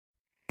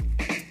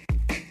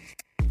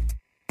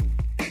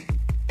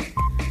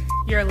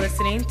You're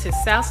listening to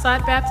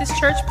Southside Baptist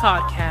Church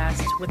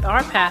Podcast with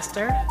our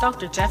pastor,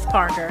 Dr. Jeff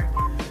Parker.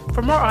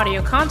 For more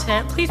audio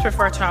content, please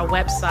refer to our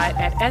website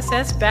at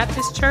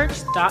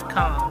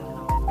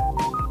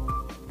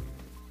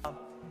ssbaptistchurch.com.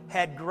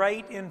 Had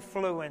great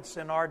influence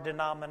in our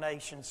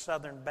denomination,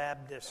 Southern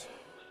Baptist.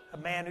 A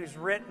man who's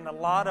written a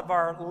lot of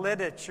our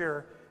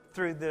literature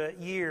through the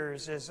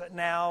years is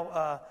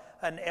now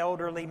an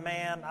elderly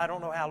man. I don't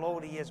know how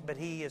old he is, but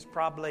he is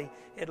probably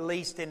at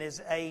least in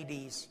his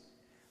 80s.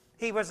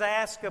 He was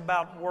asked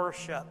about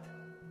worship.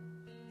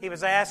 He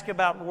was asked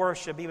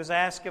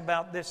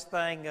about this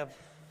thing of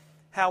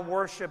how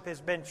worship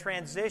has been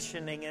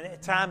transitioning, and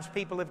at times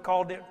people have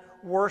called it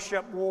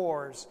worship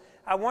wars.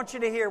 I want you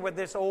to hear what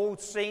this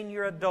old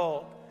senior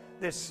adult,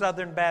 this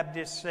Southern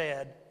Baptist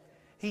said.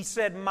 He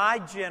said, "My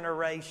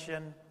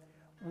generation,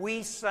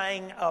 we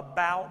sang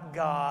about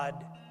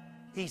God."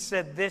 He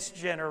said, "This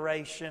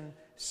generation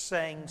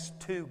sings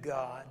to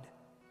God."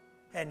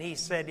 And he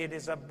said, "It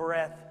is a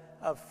breath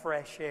of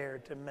fresh air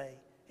to me."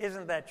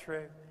 Isn't that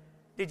true?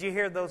 Did you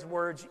hear those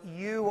words?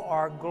 You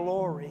are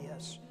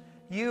glorious.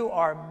 You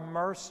are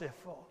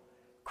merciful.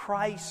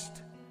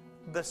 Christ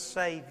the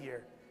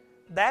Savior.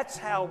 That's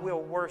how we'll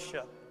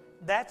worship.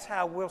 That's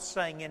how we'll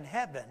sing in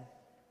heaven.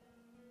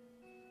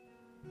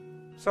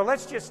 So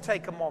let's just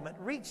take a moment.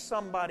 Reach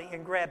somebody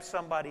and grab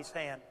somebody's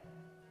hand.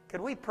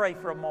 Could we pray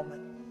for a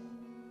moment?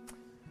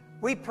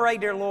 We pray,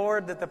 dear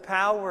Lord, that the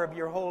power of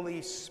your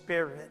Holy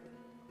Spirit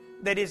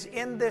that is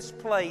in this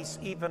place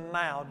even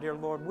now, dear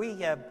Lord,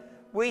 we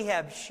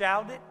have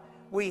shouted,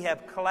 we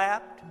have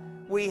clapped,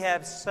 we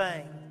have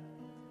sang.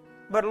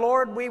 But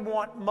Lord, we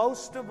want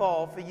most of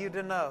all for you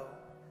to know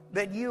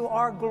that you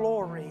are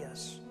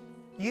glorious.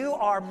 You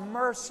are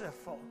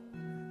merciful.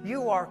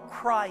 You are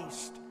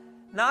Christ,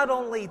 not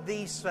only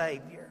the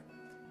Savior,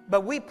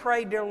 but we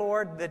pray, dear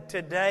Lord, that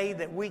today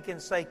that we can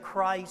say,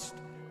 Christ,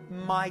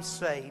 my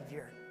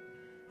Savior.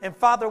 And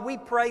Father, we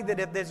pray that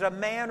if there's a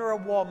man or a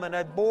woman,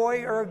 a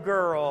boy or a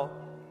girl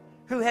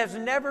who has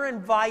never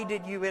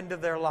invited you into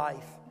their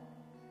life,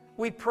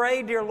 we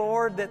pray, dear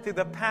Lord, that through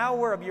the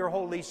power of your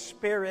Holy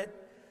Spirit,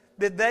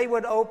 that they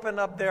would open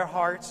up their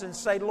hearts and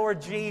say,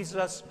 Lord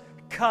Jesus,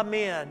 come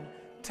in.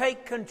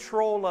 Take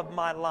control of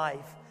my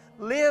life.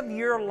 Live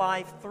your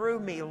life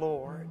through me,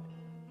 Lord.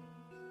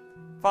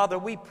 Father,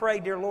 we pray,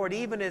 dear Lord,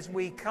 even as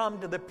we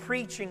come to the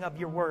preaching of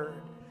your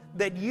word,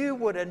 that you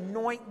would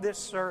anoint this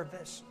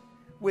service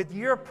with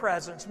your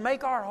presence.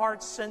 Make our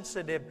hearts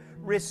sensitive,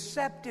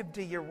 receptive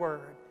to your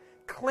word.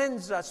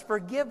 Cleanse us,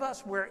 forgive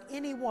us where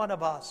any one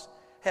of us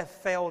have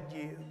failed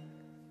you.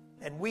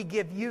 And we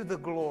give you the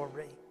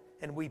glory.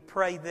 And we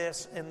pray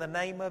this in the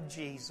name of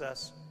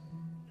Jesus.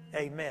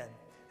 Amen.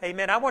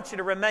 Amen. I want you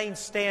to remain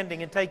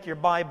standing and take your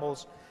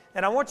Bibles.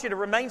 And I want you to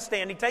remain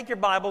standing, take your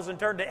Bibles and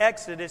turn to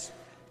Exodus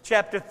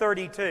chapter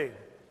 32.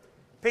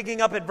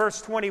 Picking up at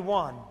verse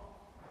 21.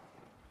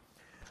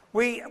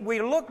 We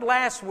looked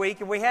last week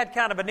and we had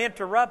kind of an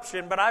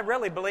interruption, but I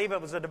really believe it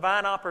was a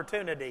divine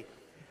opportunity.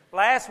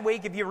 Last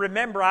week, if you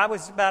remember, I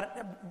was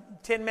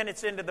about 10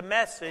 minutes into the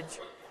message.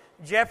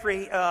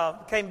 Jeffrey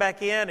came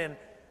back in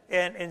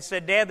and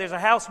said, Dad, there's a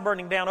house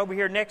burning down over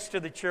here next to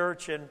the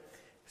church, and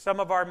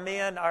some of our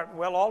men,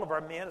 all of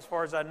our men as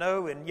far as I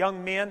know, and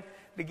young men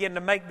begin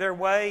to make their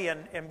way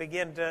and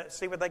begin to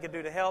see what they can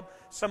do to help.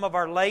 Some of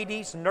our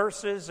ladies,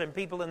 nurses, and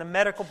people in the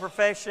medical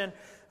profession,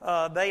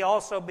 they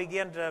also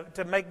begin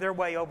to make their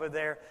way over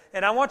there.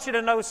 And I want you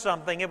to know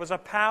something. It was a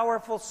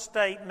powerful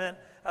statement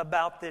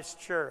about this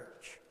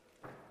church.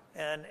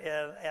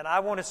 And I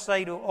want to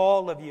say to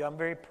all of you, I'm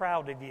very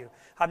proud of you.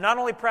 I'm not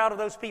only proud of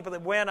those people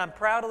that went, I'm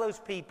proud of those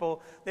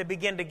people that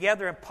begin to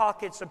gather in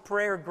pockets of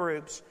prayer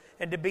groups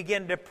and to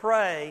begin to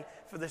pray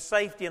for the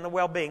safety and the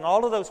well-being.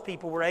 All of those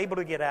people were able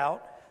to get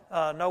out.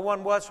 No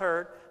one was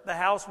hurt. The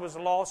house was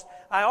lost.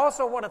 I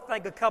also want to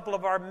thank a couple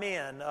of our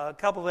men, a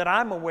couple that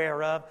I'm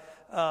aware of,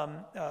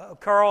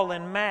 Carl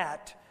and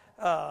Matt,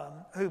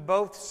 who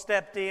both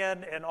stepped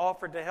in and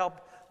offered to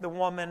help the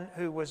woman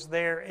who was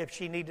there if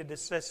she needed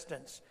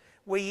assistance.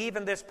 We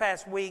even this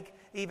past week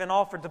even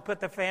offered to put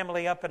the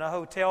family up in a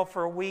hotel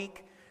for a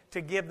week to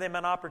give them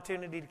an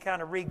opportunity to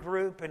kind of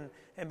regroup and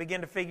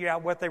begin to figure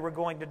out what they were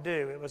going to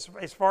do. It was,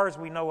 as far as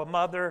we know, a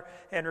mother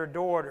and her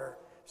daughter.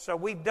 So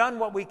we've done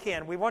what we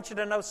can. We want you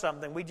to know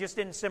something. We just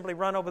didn't simply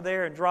run over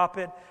there and drop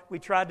it. We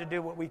tried to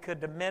do what we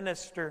could to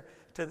minister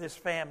to this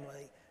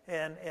family.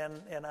 And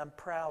I'm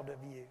proud of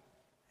you.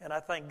 And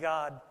I thank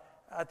God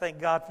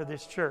for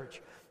this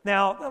church.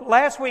 Now,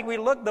 last week we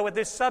looked, though, at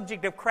this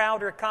subject of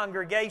crowd or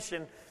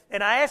congregation.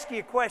 And I asked you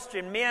a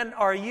question. Men,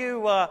 are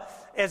you,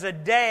 as a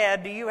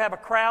dad, do you have a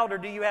crowd or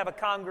do you have a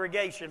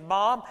congregation?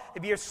 Mom,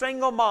 if you're a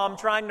single mom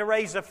trying to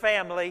raise a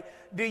family,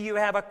 do you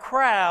have a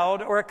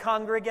crowd or a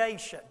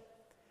congregation?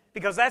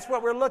 Because that's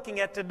what we're looking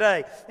at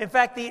today. In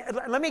fact,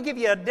 let me give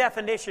you a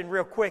definition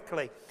real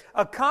quickly.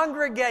 A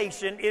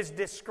congregation is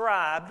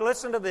described,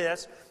 listen to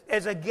this,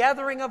 as a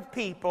gathering of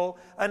people,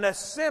 an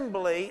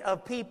assembly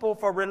of people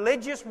for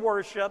religious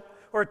worship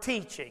or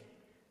teaching.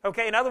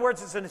 Okay, in other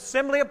words, it's an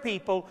assembly of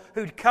people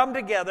who'd come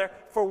together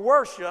for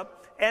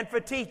worship and for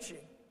teaching.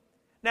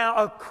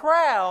 Now, a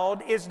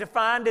crowd is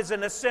defined as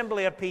an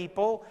assembly of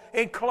people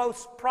in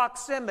close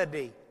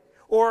proximity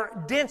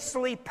or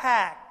densely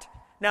packed.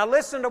 Now,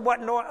 listen to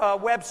what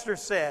Webster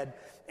said,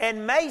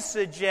 and may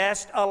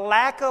suggest a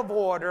lack of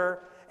order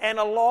and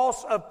a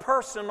loss of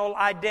personal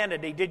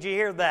identity. Did you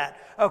hear that?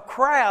 A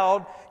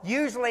crowd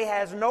usually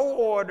has no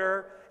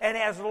order and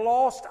has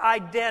lost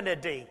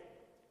identity.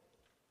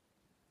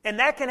 And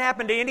that can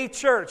happen to any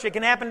church. It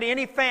can happen to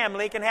any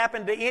family. It can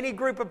happen to any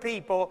group of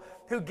people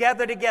who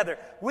gather together.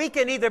 We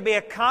can either be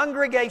a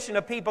congregation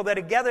of people that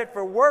are gathered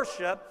for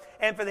worship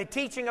and for the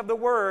teaching of the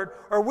Word,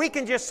 or we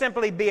can just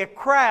simply be a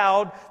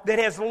crowd that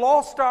has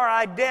lost our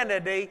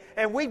identity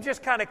and we've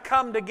just kind of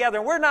come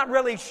together. We're not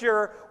really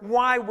sure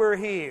why we're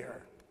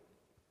here.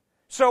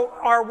 So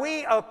are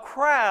we a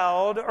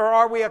crowd or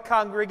are we a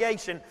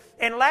congregation?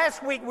 And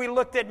last week we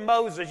looked at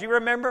Moses. You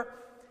remember?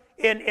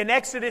 In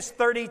Exodus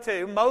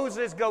 32,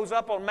 Moses goes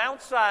up on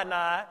Mount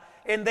Sinai,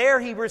 and there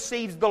he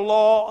receives the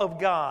law of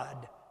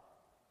God.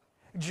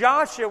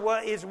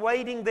 Joshua is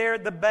waiting there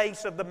at the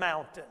base of the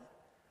mountain.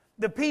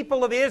 The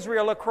people of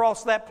Israel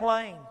across that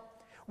plain.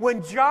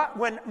 When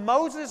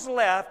Moses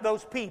left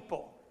those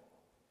people,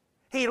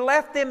 he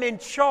left them in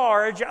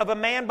charge of a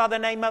man by the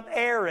name of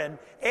Aaron.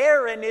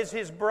 Aaron is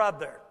his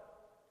brother.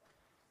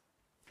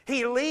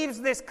 He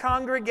leaves this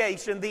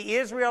congregation, the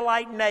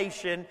Israelite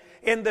nation,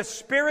 in the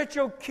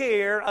spiritual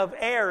care of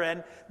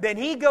Aaron. Then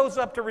he goes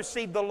up to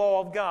receive the law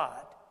of God.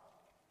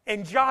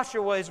 And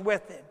Joshua is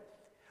with him.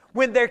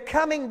 When they're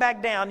coming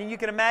back down, and you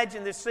can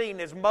imagine the scene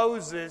as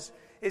Moses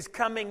is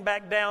coming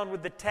back down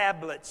with the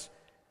tablets,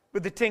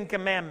 with the Ten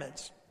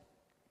Commandments.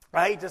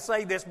 I hate to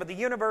say this, but the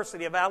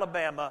University of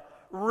Alabama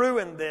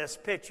ruined this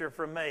picture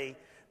for me.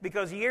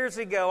 Because years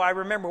ago, I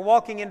remember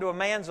walking into a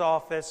man's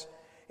office,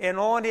 and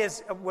on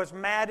his was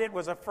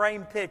a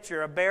framed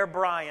picture of Bear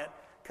Bryant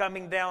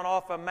coming down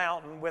off a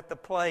mountain with the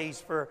plays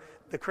for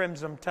the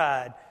Crimson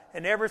Tide.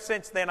 And ever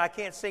since then, I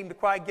can't seem to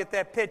quite get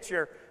that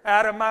picture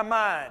out of my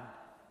mind.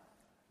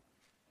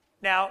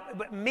 Now,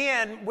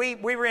 men, we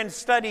were in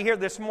study here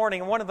this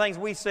morning, and one of the things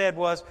we said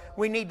was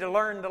we need to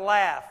learn to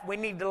laugh. We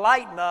need to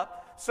lighten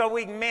up so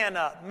we can man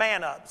up.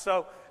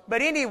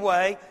 But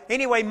anyway,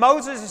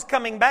 Moses is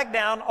coming back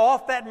down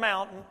off that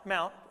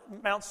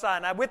Mount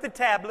Sinai with the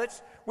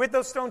tablets, with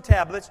those stone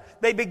tablets.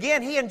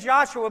 He and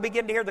Joshua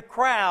begin to hear the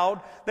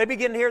crowd. They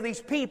begin to hear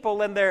these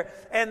people, and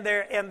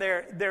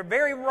they're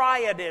very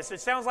riotous.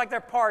 It sounds like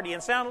they're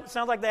partying. Sounds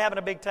like they're having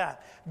a big time.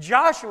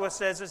 Joshua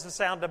says it's the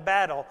sound of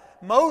battle.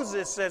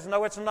 Moses says,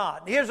 no, it's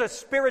not. Here's a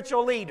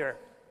spiritual leader.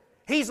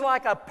 He's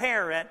like a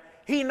parent.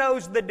 He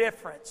knows the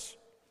difference.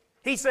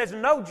 He says,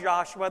 no,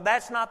 Joshua,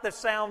 that's not the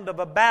sound of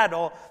a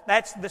battle.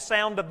 That's the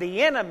sound of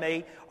the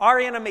enemy. Our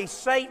enemy,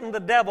 Satan, the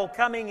devil,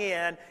 coming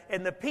in,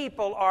 and the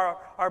people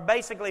are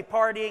basically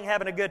partying,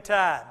 having a good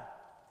time.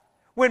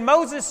 When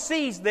Moses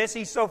sees this,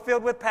 he's so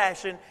filled with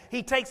passion,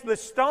 he takes the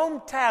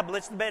stone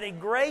tablets that been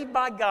engraved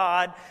by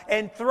God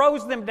and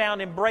throws them down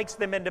and breaks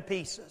them into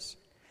pieces.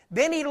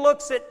 Then he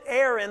looks at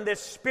Aaron,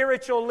 this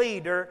spiritual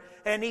leader,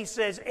 and he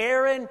says,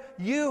 Aaron,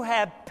 you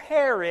have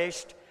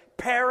perished,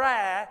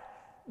 parah,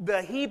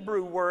 the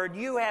Hebrew word,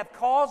 you have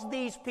caused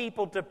these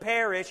people to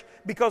perish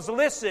because,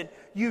 listen,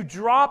 you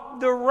dropped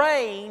the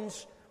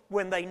reins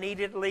when they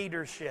needed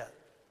leadership.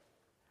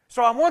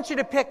 So I want you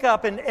to pick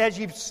up, and as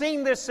you've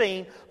seen this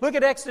scene, look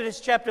at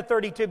Exodus chapter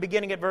 32,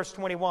 beginning at verse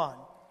 21.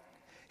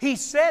 He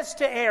says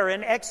to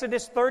Aaron,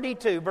 Exodus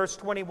 32, verse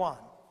 21,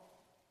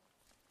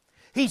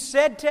 he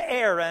said to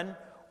Aaron,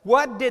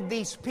 what did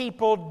these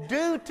people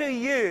do to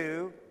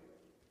you?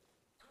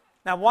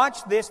 Now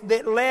watch this,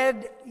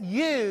 that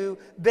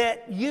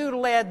you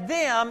led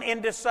them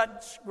into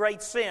such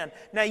great sin.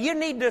 Now you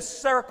need to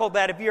circle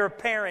that if you're a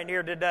parent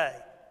here today.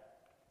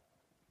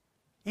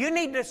 You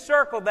need to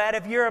circle that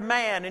if you're a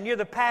man and you're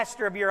the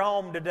pastor of your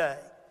home today.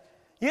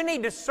 You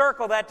need to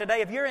circle that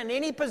today if you're in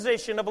any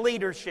position of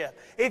leadership.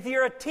 If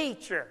you're a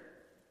teacher.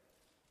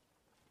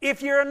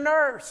 If you're a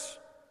nurse.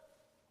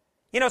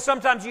 You know,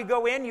 sometimes you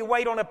go in, you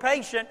wait on a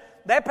patient.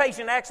 That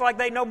patient acts like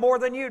they know more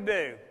than you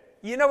do.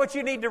 You know what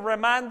you need to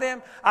remind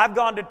them? I've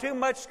gone to too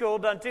much school,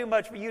 done too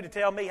much for you to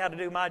tell me how to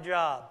do my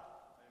job.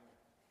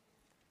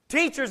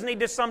 Teachers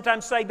need to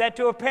sometimes say that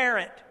to a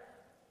parent.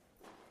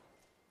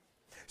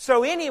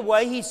 So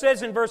anyway, he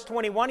says in verse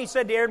 21, he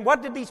said to Aaron,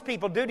 what did these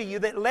people do to you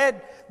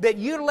that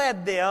you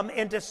led them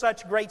into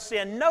such great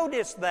sin?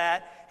 Notice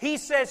that he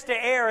says to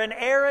Aaron,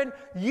 Aaron,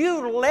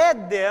 you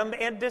led them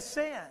into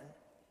sin.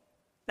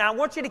 Now, I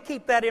want you to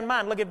keep that in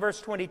mind. Look at verse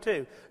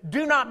 22.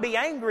 Do not be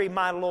angry,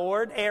 my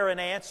Lord, Aaron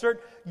answered.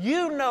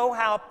 You know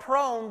how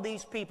prone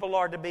these people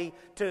are to be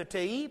to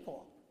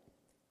evil.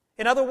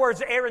 In other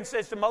words, Aaron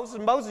says to Moses,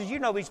 Moses, you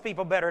know these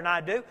people better than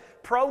I do.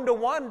 Prone to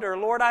wander,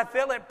 Lord, I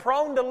feel it.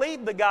 Prone to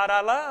leave the God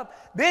I love.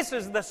 This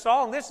is the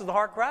song, this is the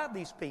heart cry of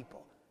these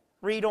people.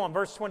 Read on,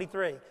 verse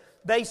 23.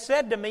 They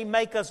said to me,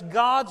 make us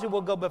gods who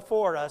will go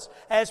before us.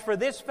 As for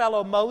this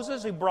fellow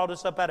Moses who brought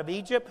us up out of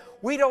Egypt,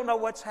 we don't know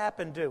what's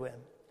happened to him.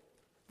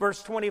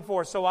 Verse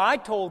 24, so I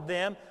told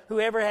them,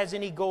 whoever has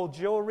any gold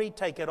jewelry,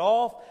 take it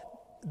off.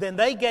 Then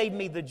they gave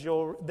me the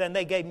jewelry. Then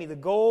they gave me the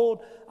gold.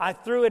 I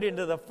threw it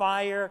into the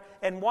fire.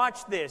 And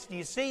watch this. Do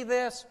you see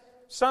this?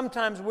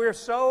 Sometimes we're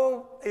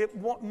so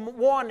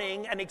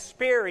wanting an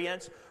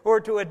experience or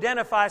to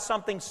identify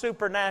something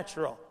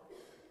supernatural.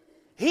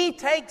 He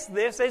takes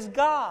this as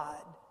God.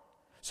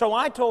 So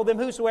I told them,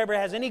 whosoever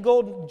has any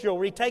gold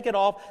jewelry, take it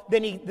off.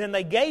 Then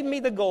they gave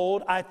me the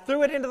gold. I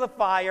threw it into the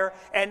fire,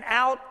 and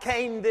out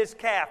came this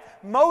calf.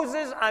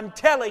 Moses, I'm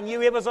telling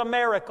you, it was a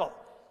miracle.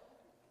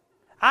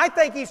 I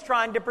think he's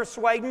trying to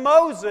persuade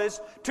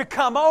Moses to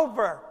come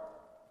over.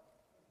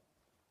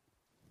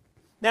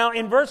 Now,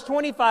 in verse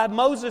 25,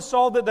 Moses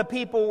saw that the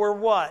people were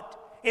what?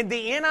 In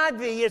the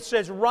NIV, it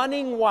says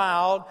running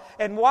wild.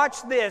 And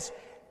watch this.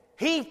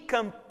 He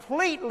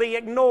completely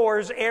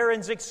ignores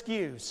Aaron's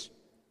excuse.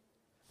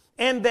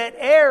 And that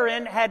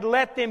Aaron had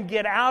let them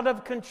get out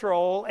of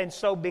control and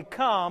so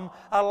become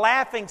a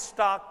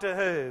laughingstock to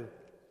who?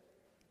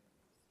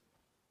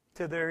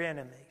 To their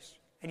enemies.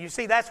 And you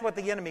see, that's what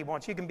the enemy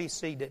wants. You can be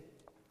seated.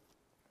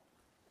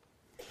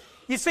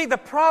 You see, the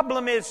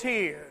problem is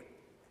here.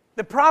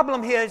 The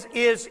problem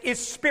is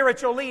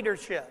spiritual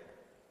leadership.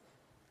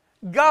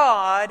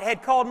 God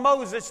had called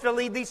Moses to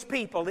lead these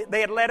people. He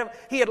had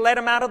led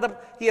them out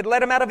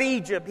of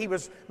Egypt. He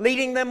was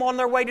leading them on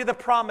their way to the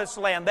promised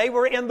land. They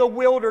were in the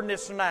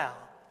wilderness now.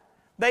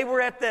 They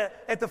were at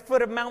the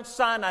foot of Mount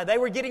Sinai. They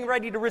were getting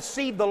ready to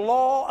receive the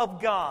law of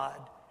God.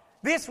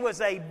 This was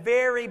a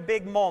very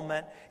big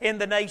moment in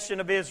the nation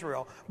of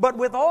Israel. But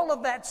with all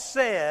of that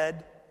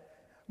said,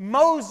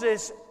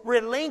 Moses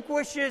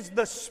relinquishes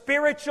the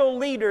spiritual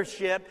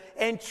leadership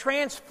and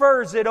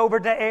transfers it over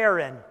to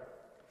Aaron.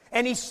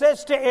 And he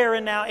says to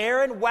Aaron, now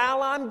Aaron,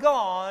 while I'm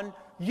gone,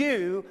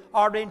 you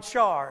are in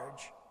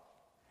charge.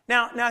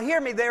 Now hear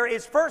me,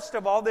 first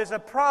of all, there's a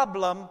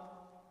problem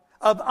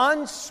of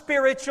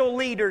unspiritual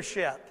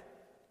leadership.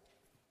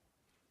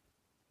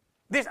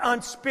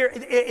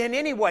 In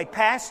any way,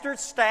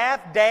 pastors,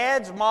 staff,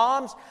 dads,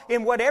 moms,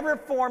 in whatever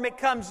form it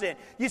comes in.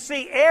 You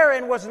see,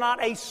 Aaron was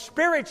not a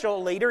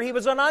spiritual leader, he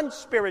was an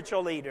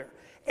unspiritual leader.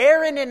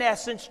 Aaron, in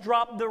essence,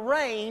 dropped the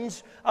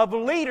reins of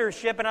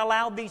leadership and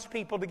allowed these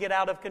people to get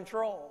out of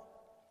control.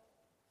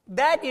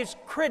 That is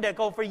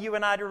critical for you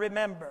and I to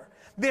remember.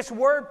 This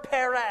word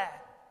parah,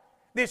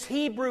 this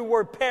Hebrew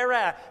word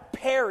parah,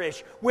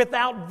 perish.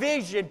 Without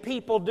vision,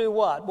 people do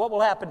what? What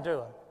will happen to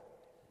them?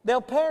 They'll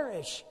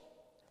perish.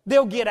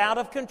 They'll get out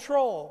of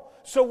control.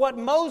 So what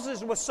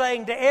Moses was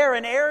saying to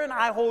Aaron, Aaron,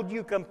 I hold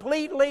you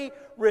completely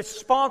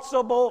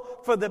responsible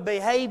for the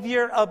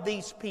behavior of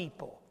these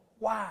people.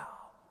 Wow.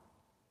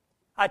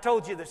 I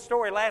told you the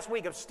story last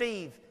week of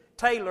Steve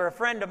Taylor, a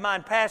friend of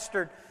mine,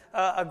 pastored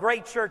a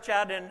great church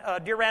out in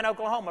Durant,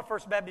 Oklahoma,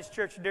 First Baptist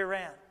Church of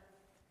Durant.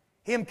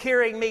 Him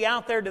carrying me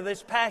out there to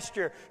this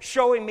pasture,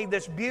 showing me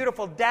this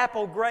beautiful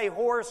dappled gray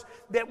horse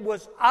that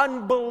was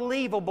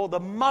unbelievable. The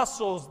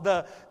muscles,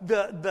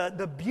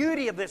 the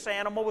beauty of this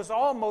animal was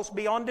almost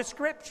beyond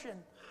description.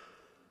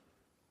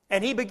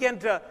 And he began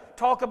to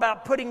talk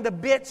about putting the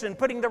bits and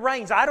putting the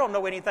reins. I don't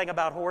know anything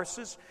about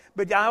horses,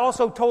 but I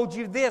also told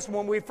you this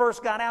when we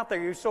first got out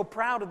there. He was so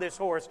proud of this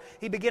horse.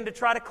 He began to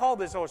try to call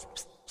this horse.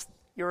 Psst, psst.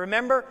 You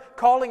remember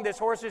calling this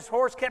horse? This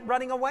horse kept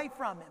running away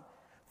from him.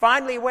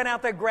 Finally, he went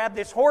out there, grabbed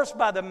this horse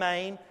by the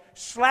mane,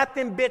 slapped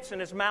them bits in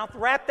his mouth,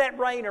 wrapped that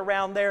rein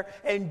around there,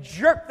 and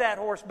jerked that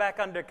horse back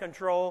under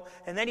control.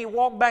 And then he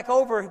walked back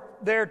over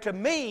there to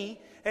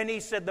me, and he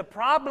said, the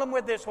problem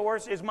with this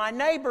horse is my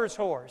neighbor's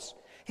horse.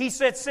 He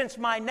said, since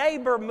my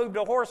neighbor moved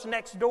a horse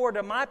next door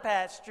to my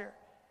pasture,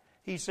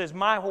 he says,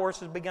 my horse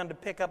has begun to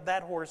pick up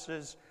that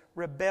horse's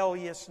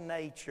rebellious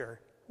nature.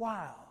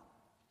 Wow.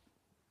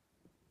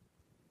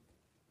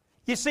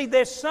 You see,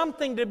 there's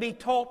something to be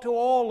taught to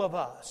all of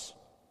us.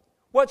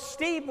 What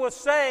Steve was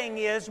saying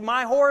is,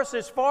 my horse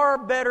is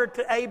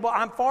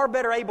I'm far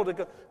better able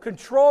to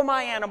control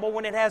my animal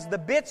when it has the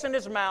bits in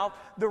its mouth,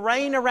 the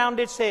rein around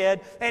its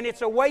head, and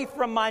it's away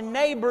from my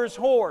neighbor's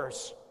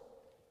horse.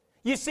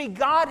 You see,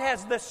 God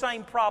has the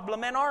same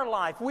problem in our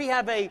life. We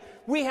have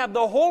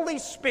the Holy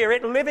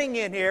Spirit living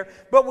in here,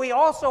 but we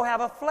also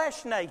have a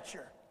flesh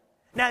nature.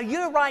 Now,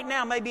 you right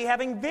now may be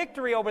having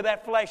victory over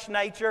that flesh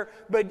nature,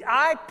 but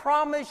I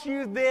promise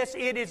you this,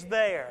 it is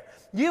there.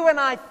 You and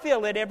I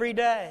feel it every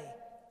day.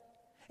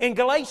 In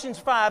Galatians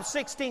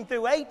 5:16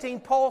 through 18,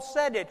 Paul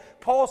said it.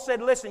 Paul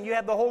said, listen, you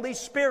have the Holy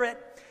Spirit,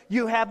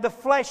 you have the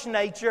flesh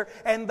nature,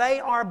 and they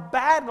are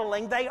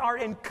battling, they are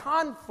in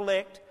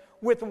conflict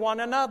with one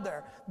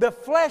another. The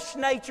flesh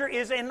nature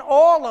is in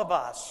all of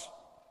us.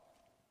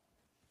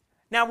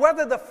 Now,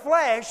 whether the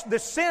flesh, the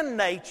sin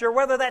nature,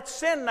 whether that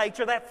sin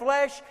nature, that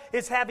flesh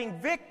is having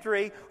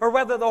victory, or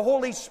whether the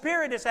Holy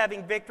Spirit is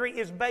having victory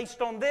is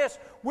based on this.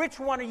 Which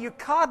one are you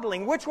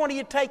coddling? Which one are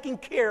you taking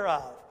care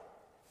of?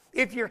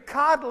 If you're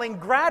coddling,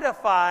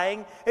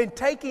 gratifying, and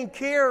taking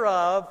care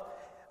of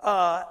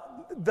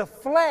the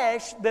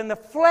flesh, then the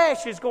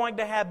flesh is going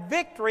to have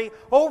victory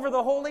over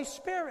the Holy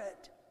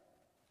Spirit.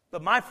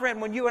 But my friend,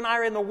 when you and I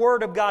are in the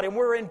Word of God and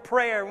we're in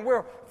prayer and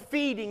we're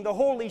feeding the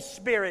Holy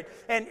Spirit,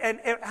 and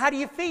how do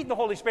you feed the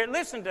Holy Spirit?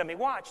 Listen to me.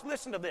 Watch.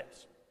 Listen to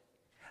this.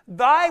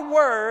 Thy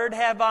Word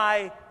have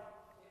I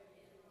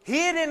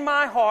hid in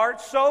my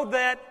heart so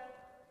that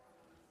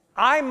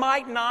I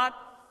might not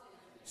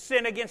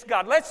sin against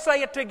God. Let's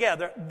say it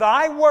together.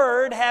 Thy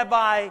Word have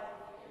I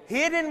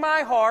hid in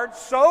my heart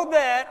so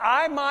that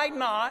I might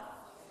not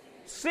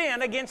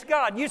sin against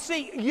God. You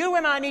see, you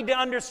and I need to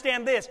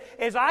understand this.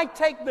 As I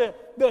take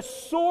the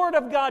sword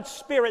of God's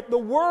Spirit, the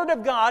Word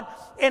of God,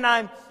 and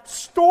I'm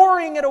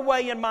storing it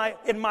away in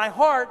my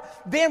heart,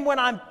 then when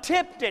I'm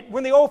tempted,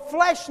 when the old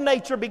flesh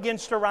nature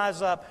begins to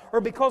rise up, or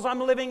because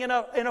I'm living in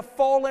a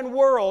fallen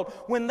world,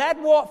 when that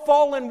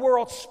fallen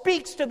world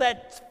speaks to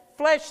that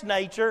flesh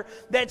nature,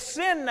 that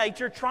sin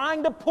nature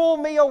trying to pull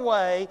me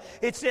away,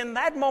 it's in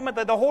that moment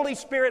that the Holy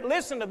Spirit,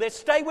 listen to this,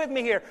 stay with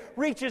me here,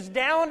 reaches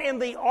down in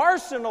the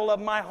arsenal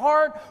of my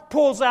heart,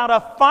 pulls out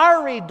a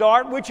fiery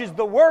dart, which is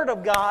the Word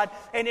of God,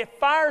 and it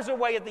fires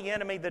away at the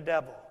enemy, the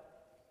devil.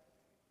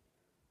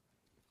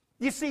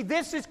 You see,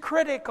 this is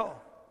critical.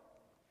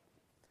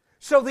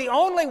 So the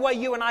only way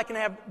you and I can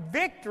have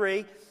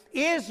victory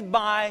is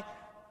by,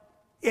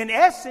 in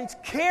essence,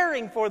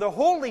 caring for the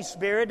Holy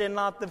Spirit and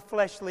not the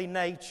fleshly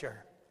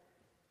nature.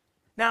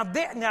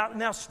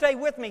 Now stay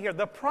with me here.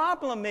 The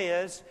problem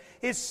is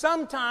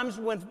sometimes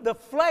when the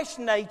flesh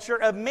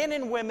nature of men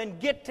and women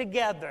get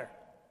together.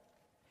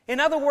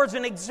 In other words,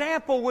 an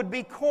example would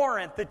be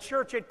Corinth, the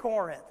church at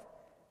Corinth.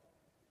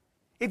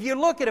 If you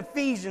look at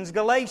Ephesians,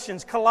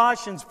 Galatians,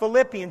 Colossians,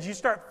 Philippians, you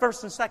start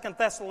 1st and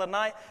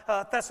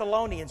 2nd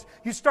Thessalonians,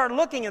 you start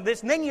looking at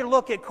this, and then you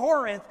look at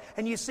Corinth,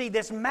 and you see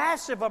this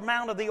massive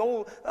amount of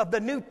the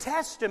New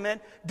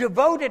Testament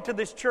devoted to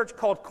this church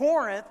called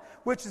Corinth,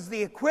 which is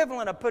the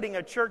equivalent of putting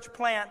a church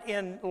plant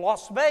in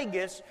Las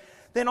Vegas.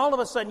 Then all of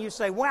a sudden you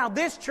say, wow,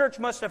 this church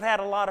must have had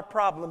a lot of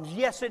problems.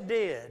 Yes, it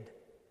did.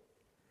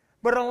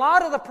 But a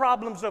lot of the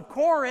problems of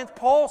Corinth,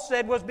 Paul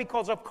said, was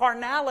because of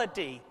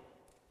carnality.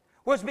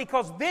 Was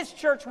because this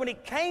church, when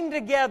it came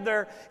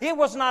together, it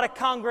was not a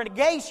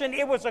congregation,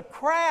 it was a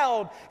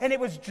crowd, and it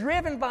was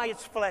driven by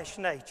its flesh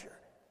nature.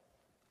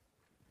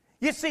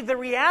 You see, the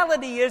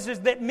reality is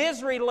that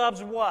misery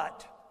loves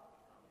what?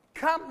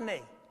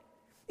 Company.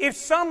 If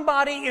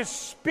somebody is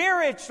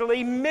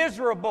spiritually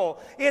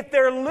miserable, if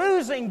they're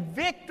losing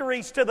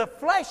victories to the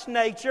flesh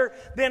nature,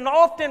 then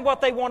often what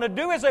they want to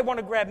do is they want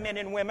to grab men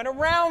and women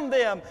around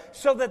them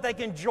so that they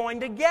can join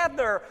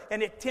together,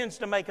 and it tends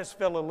to make us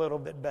feel a little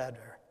bit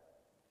better.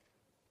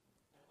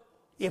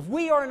 If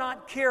we are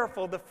not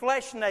careful, the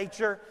flesh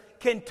nature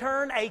can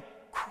turn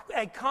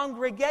a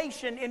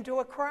congregation into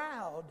a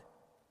crowd.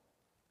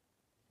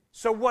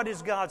 So what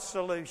is God's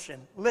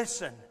solution?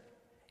 Listen,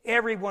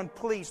 everyone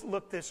please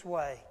look this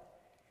way.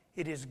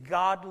 It is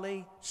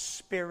godly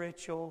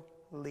spiritual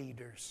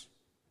leaders.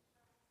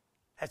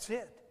 That's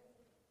it.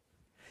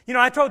 You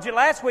know, I told you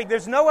last week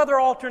there's no other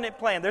alternate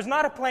plan. There's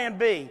not a plan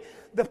B.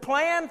 The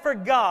plan for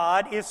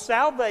God is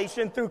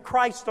salvation through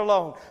Christ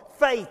alone.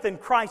 Faith in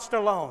Christ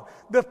alone.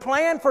 The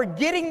plan for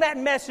getting that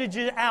message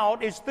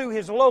out is through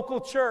His local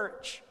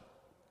church.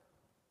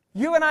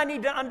 You and I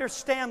need to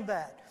understand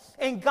that.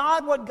 And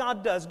God, what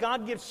God does,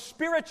 God gives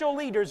spiritual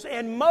leaders,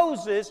 and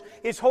Moses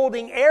is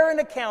holding Aaron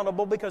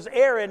accountable because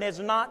Aaron has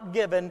not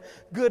given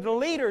good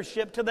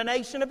leadership to the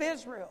nation of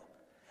Israel.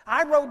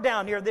 I wrote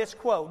down here this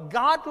quote,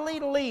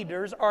 godly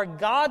leaders are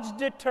God's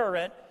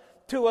deterrent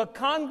to a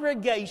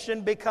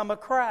congregation becoming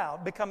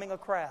a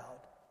crowd.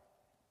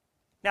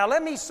 Now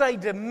let me say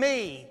to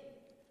me,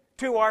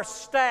 to our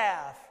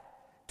staff,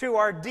 to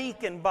our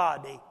deacon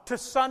body, to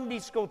Sunday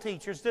school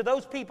teachers, to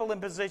those people in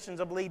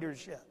positions of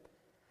leadership.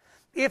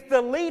 If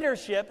the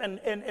leadership,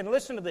 and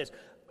listen to this,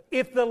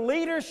 if the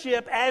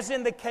leadership, as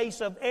in the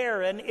case of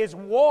Aaron, is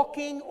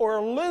walking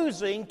or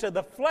losing to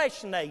the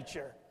flesh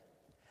nature,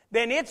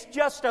 then it's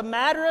just a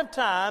matter of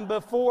time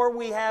before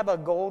we have a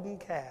golden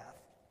calf.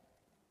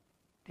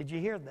 Did you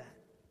hear that?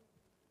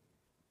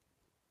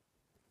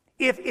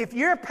 If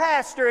your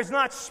pastor is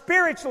not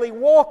spiritually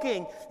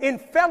walking in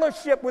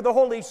fellowship with the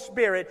Holy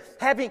Spirit,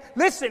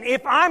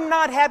 if I'm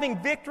not having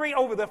victory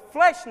over the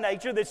flesh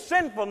nature, the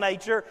sinful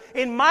nature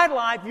in my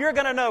life, you're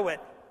going to know it.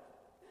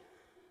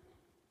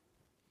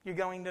 You're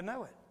going to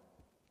know it.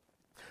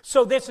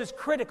 So this is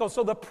critical.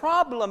 So the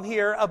problem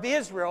here of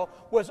Israel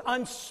was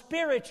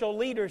unspiritual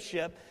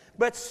leadership.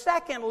 But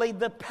secondly,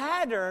 the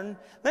pattern,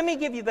 let me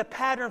give you the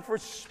pattern for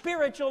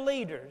spiritual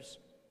leaders.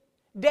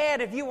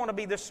 Dad, if you want to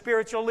be the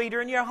spiritual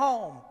leader in your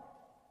home.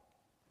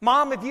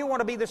 Mom, if you want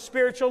to be the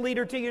spiritual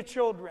leader to your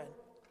children.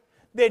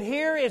 Then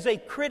here is a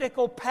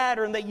critical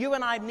pattern that you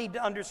and I need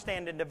to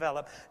understand and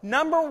develop.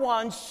 Number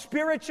one,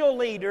 spiritual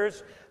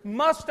leaders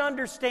must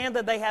understand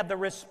that they have the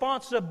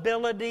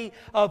responsibility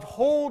of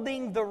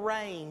holding the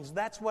reins.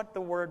 That's what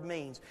the word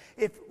means.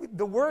 If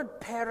the word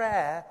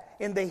perah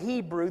in the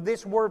Hebrew,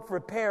 this word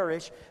for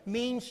perish,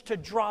 means to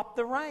drop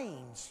the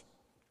reins.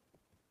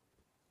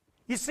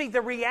 You see,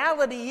 the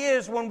reality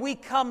is when we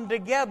come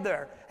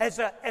together as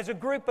a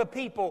group of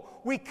people,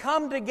 we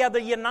come together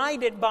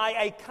united by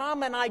a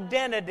common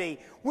identity.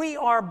 We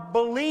are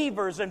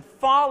believers and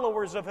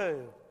followers of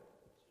who?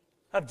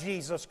 Of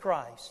Jesus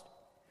Christ.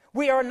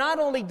 We are not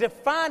only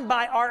defined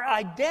by our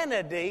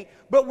identity,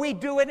 but we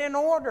do it in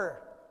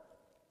order.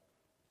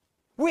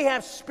 We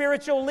have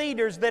spiritual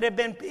leaders that have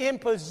been in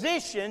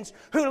positions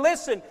who,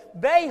 listen,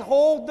 they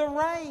hold the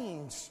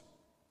reins.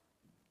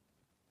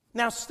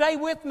 Now stay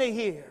with me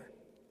here.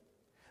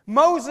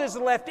 Moses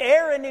left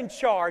Aaron in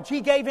charge.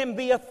 He gave him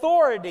the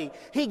authority.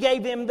 He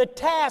gave him the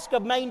task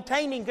of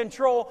maintaining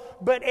control.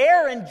 But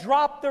Aaron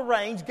dropped the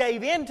reins,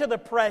 gave in to the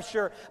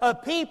pressure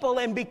of people,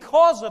 and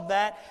because of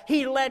that,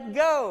 he let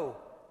go.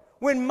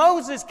 When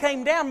Moses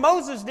came down,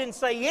 Moses didn't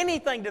say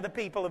anything to the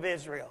people of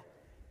Israel.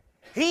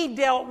 He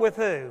dealt with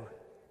who?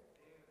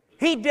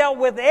 He dealt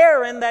with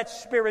Aaron, that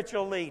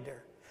spiritual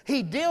leader.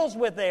 He deals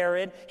with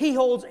Aaron. He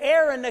holds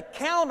Aaron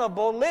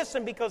accountable,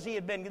 listen, because he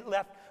had been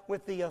left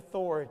with the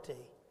authority.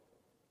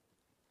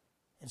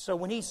 And so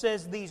when he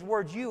says these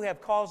words, you have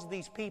caused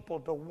these people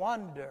to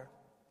wander.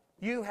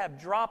 You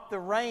have dropped the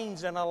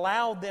reins and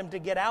allowed them to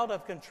get out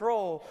of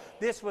control.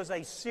 This was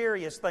a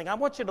serious thing. I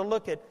want you to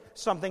look at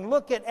something.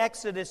 Look at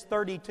Exodus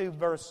 32,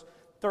 verse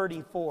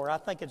 34. I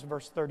think it's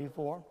verse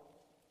 34.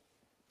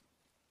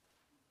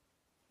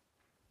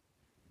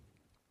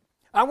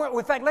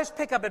 In fact, let's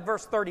pick up at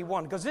verse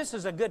 31 because this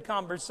is a good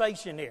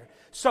conversation here.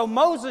 So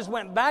Moses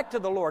went back to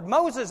the Lord.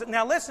 Moses,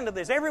 now listen to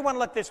this. Everyone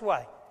look this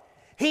way.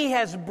 He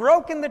has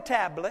broken the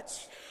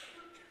tablets.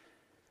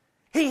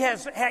 He's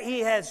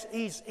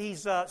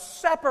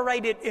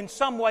separated in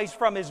some ways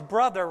from his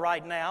brother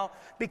right now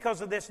because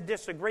of this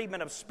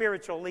disagreement of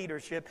spiritual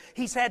leadership.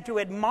 He's had to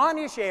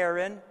admonish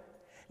Aaron.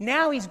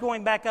 Now he's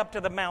going back up to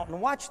the mountain.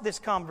 Watch this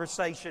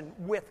conversation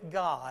with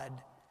God.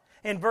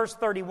 In verse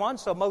 31,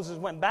 so Moses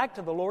went back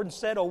to the Lord and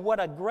said, "Oh, what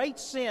a great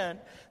sin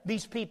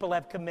these people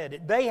have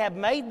committed. They have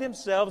made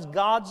themselves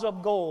gods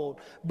of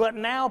gold. But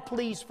now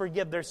please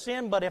forgive their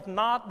sin. But if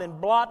not, then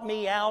blot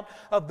me out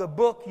of the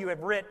book you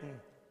have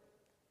written."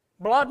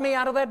 Blot me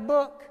out of that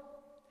book.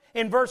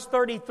 In verse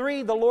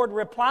 33, the Lord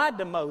replied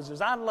to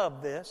Moses, I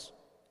love this.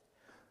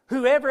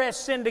 "Whoever has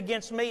sinned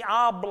against me,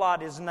 I'll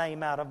blot his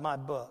name out of my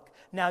book.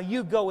 Now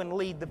you go and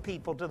lead the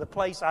people to the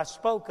place I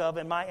spoke of,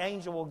 and my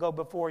angel will go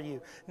before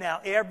you." Now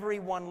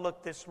everyone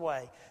look this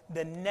way.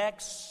 The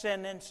next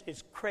sentence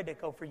is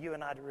critical for you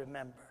and I to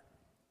remember.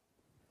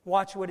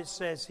 Watch what it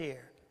says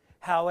here.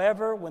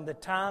 "However, when the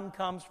time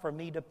comes for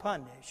me to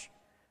punish,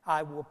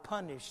 I will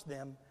punish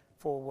them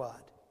for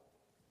what?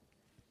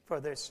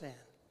 For their sin."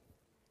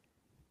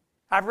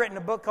 I've written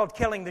a book called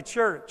Killing the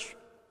Church,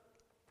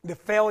 The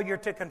Failure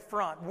to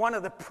Confront. One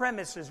of the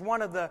premises,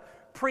 one of the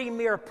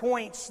premier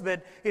points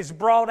that is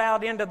brought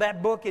out into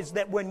that book is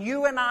that when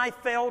you and I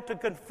fail to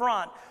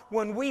confront,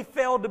 when we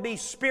fail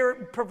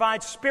to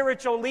provide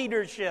spiritual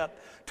leadership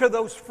to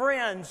those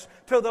friends,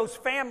 to those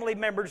family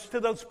members, to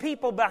those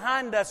people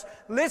behind us,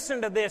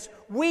 listen to this,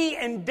 we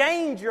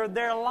endanger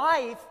their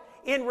life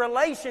in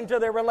relation to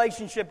their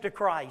relationship to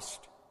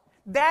Christ.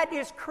 That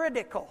is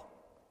critical.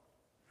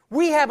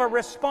 We have a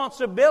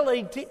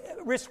responsibility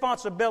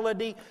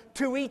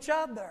to each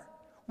other.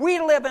 We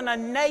live in a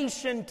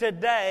nation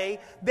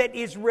today that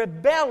is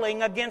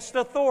rebelling against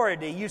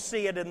authority. You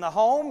see it in the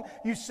home,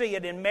 you see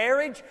it in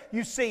marriage,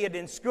 you see it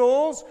in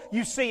schools,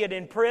 you see it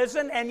in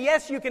prison, and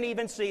yes, you can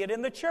even see it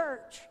in the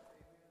church.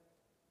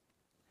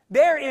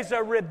 There is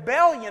a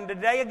rebellion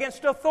today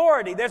against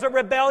authority. There's a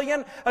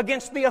rebellion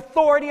against the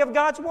authority of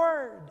God's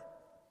Word.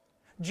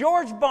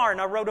 George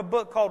Barna wrote a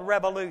book called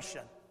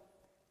Revolution.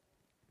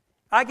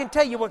 I can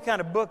tell you what kind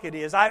of book it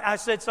is. I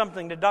said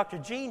something to Dr.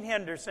 Gene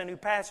Henderson, who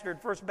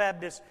pastored First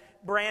Baptist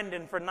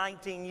Brandon for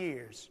 19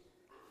 years.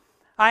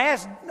 I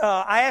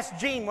asked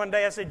Gene one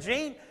day, I said,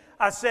 "Gene,"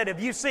 I said, "have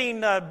you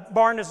seen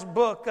Barna's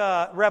book,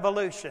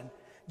 Revolution?"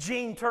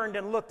 Gene turned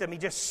and looked at me,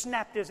 just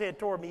snapped his head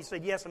toward me. He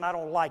said, "Yes, and I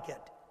don't like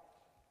it."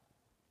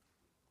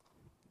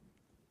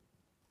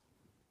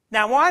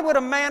 Now, why would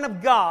a man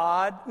of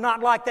God not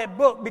like that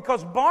book?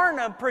 Because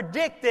Barna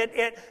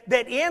predicted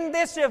that in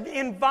this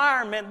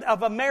environment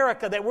of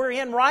America that we're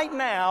in right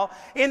now,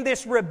 in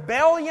this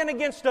rebellion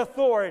against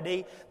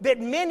authority, that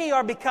many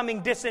are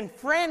becoming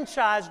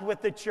disenfranchised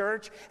with the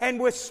church and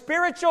with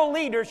spiritual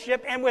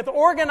leadership and with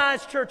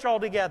organized church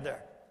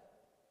altogether.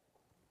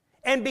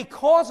 And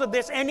because of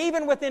this, and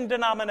even within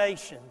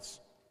denominations,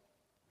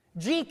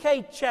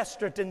 G.K.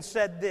 Chesterton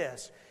said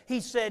this. He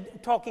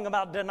said, talking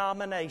about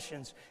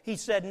denominations, he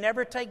said,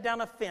 "Never take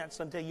down a fence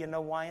until you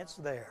know why it's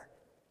there."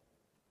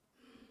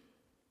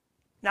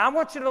 Now, I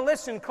want you to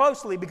listen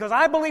closely because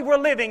I believe we're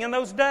living in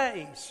those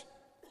days.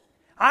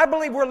 I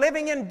believe we're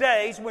living in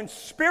days when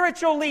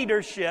spiritual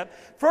leadership,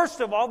 first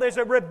of all, there's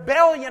a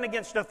rebellion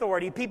against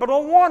authority. People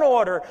don't want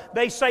order.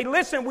 They say,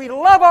 "Listen, we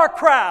love our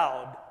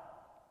crowd.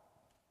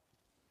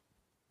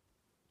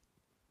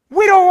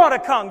 We don't want a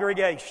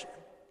congregation.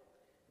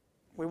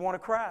 We want a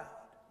crowd."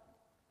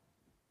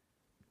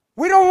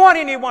 We don't want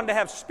anyone to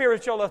have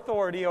spiritual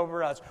authority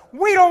over us.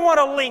 We don't want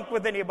to link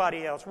with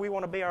anybody else. We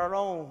want to be our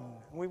own.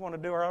 We want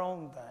to do our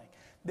own thing.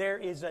 There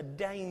is a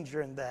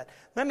danger in that.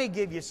 Let me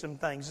give you some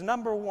things.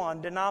 Number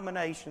one,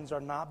 denominations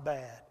are not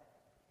bad.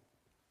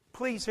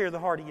 Please hear the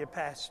heart of your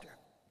pastor.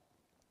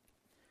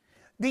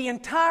 The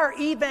entire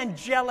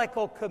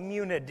evangelical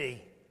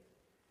community,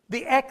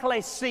 the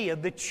ecclesia,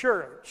 the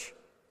church,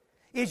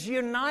 is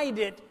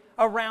united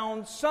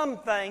around some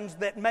things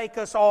that make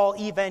us all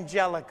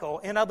evangelical.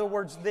 In other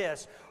words,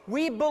 this: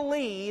 we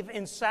believe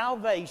in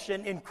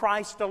salvation in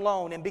Christ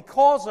alone, and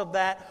because of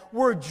that,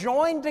 we're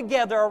joined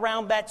together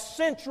around that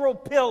central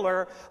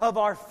pillar of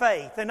our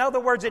faith. In other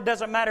words, it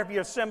doesn't matter if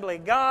you're Assembly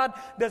of God,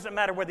 doesn't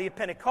matter whether you're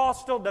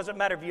Pentecostal, doesn't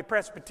matter if you're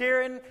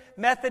Presbyterian,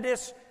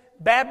 Methodist,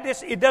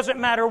 Baptist, it doesn't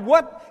matter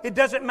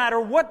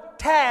what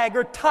tag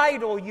or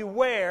title you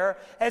wear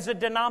as a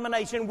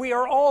denomination. We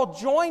are all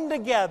joined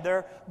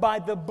together by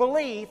the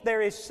belief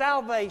there is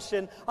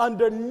salvation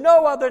under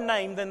no other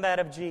name than that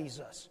of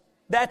Jesus.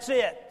 That's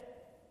it.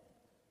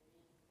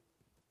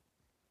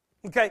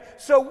 Okay,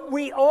 so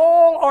we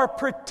all are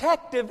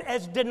protective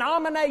as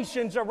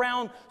denominations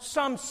around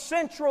some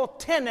central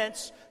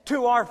tenets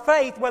to our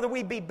faith, whether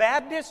we be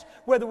Baptist,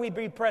 whether we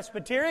be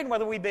Presbyterian,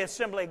 whether we be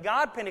Assembly of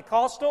God,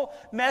 Pentecostal,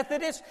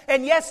 Methodist,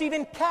 and yes,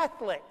 even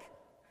Catholic.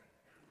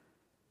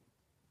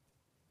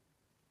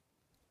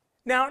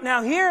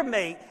 Now hear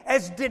me.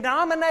 As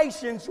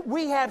denominations,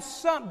 we are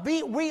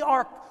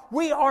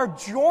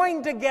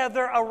joined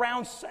together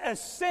around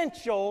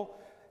essential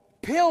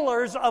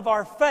pillars of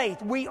our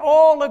faith we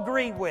all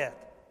agree with.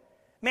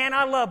 Man,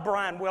 I love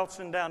Brian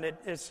Wilson down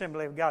at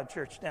Assembly of God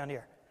Church down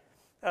here.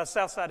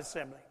 Southside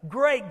Assembly.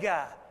 Great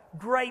guy.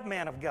 Great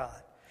man of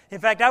God. In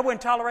fact, I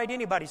wouldn't tolerate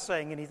anybody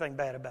saying anything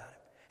bad about him.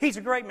 He's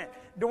a great man.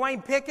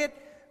 Dwayne Pickett,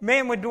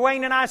 man, when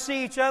Dwayne and I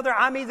see each other,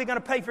 I'm either going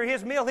to pay for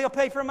his meal, he'll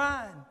pay for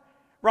mine.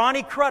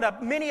 Ronnie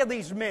Crudup, many of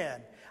these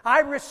men,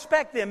 I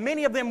respect them.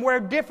 Many of them wear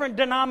different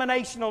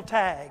denominational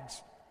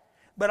tags.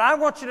 But I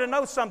want you to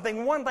know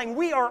something. One thing,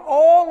 we are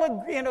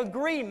all in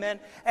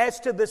agreement as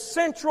to the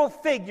central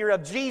figure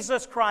of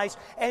Jesus Christ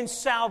and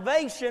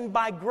salvation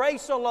by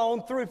grace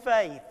alone through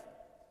faith.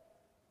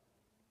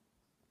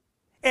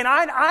 And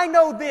I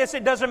know this,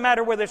 it doesn't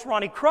matter whether it's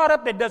Ronnie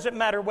Crudup, it doesn't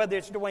matter whether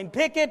it's Dwayne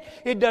Pickett,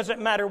 it doesn't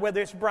matter whether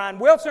it's Brian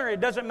Wilson, or it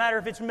doesn't matter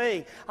if it's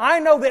me. I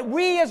know that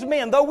we as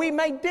men, though we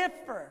may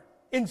differ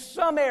in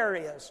some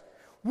areas,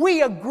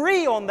 we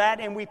agree on that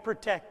and we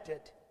protect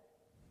it.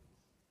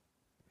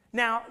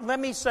 Now, let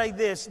me say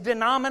this,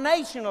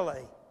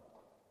 denominationally,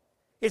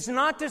 it's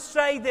not to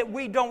say that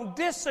we don't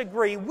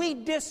disagree. We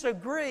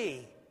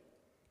disagree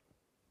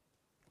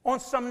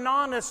on some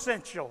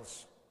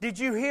non-essentials. Did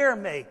you hear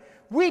me?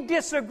 We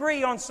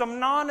disagree on some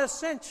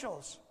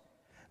non-essentials.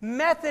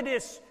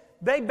 Methodists,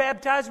 they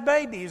baptize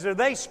babies or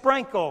they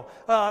sprinkle.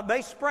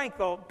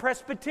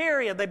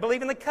 Presbyterian, they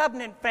believe in the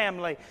covenant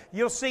family.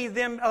 You'll see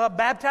them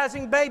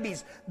baptizing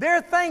babies. There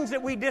are things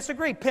that we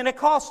disagree.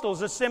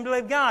 Pentecostals, Assembly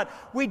of God,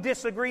 we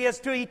disagree as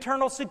to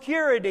eternal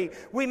security.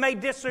 We may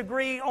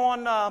disagree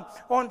on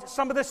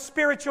some of the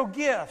spiritual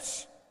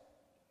gifts.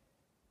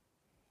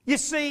 You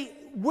see,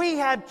 we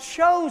had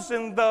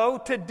chosen, though,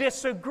 to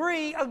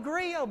disagree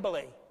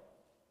agreeably.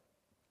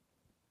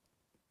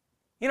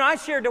 You know, I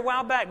shared a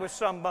while back with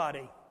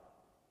somebody,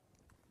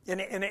 and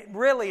it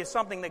really is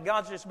something that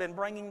God's just been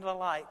bringing to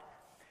light.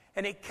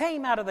 And it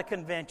came out of the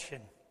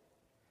convention.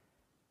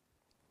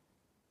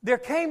 There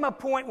came a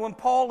point when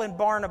Paul and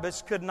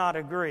Barnabas could not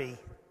agree.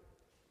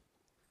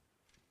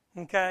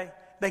 Okay?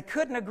 They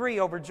couldn't agree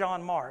over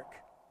John Mark.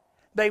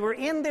 They were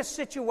in this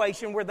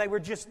situation where they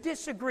were just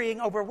disagreeing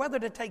over whether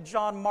to take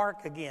John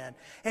Mark again.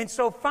 And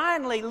so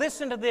finally,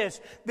 listen to this,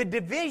 the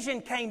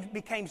division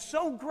became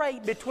so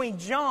great between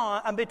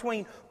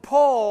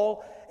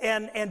Paul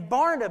and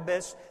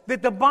Barnabas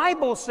that the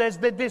Bible says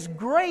that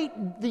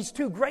these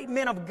two great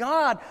men of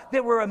God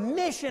that were a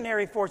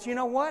missionary force, you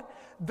know what?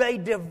 They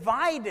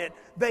divided,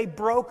 they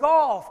broke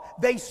off,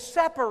 they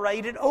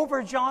separated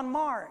over John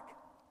Mark.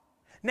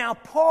 Now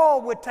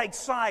Paul would take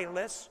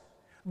Silas,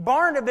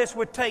 Barnabas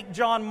would take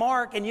John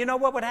Mark, and you know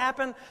what would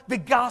happen? The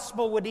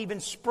gospel would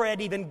even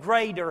spread even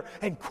greater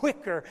and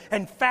quicker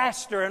and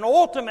faster. And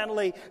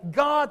ultimately,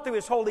 God, through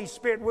His Holy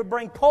Spirit, would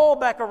bring Paul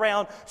back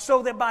around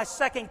so that by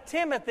 2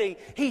 Timothy,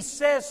 he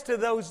says to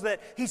those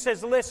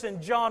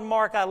listen, John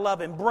Mark, I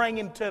love him. Bring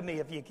him to me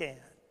if you can.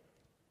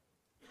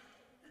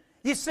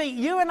 You see,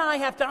 you and I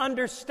have to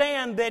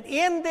understand that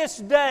in this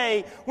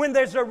day, when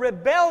there's a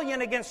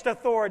rebellion against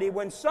authority,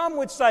 when some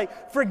would say,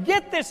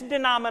 forget this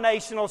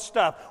denominational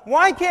stuff,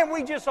 why can't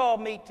we just all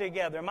meet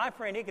together? My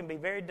friend, it can be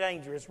very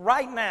dangerous.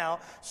 Right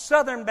now,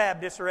 Southern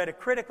Baptists are at a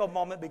critical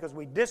moment because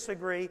we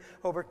disagree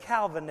over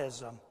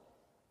Calvinism.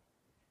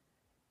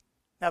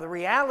 Now, the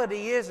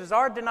reality is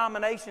our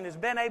denomination has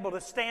been able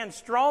to stand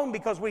strong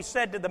because we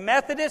said to the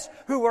Methodists,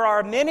 who were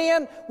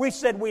Arminian, we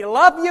said, we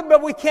love you,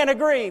 but we can't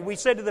agree. We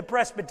said to the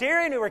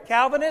Presbyterian, who were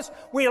Calvinists,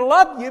 we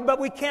love you, but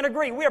we can't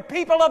agree. We are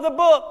people of the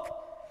book.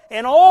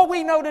 And all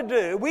we know to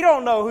do, we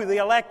don't know who the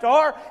elect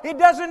are. It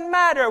doesn't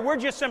matter. We're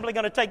just simply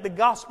going to take the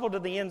gospel to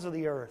the ends of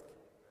the earth.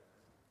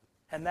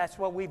 And that's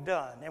what we've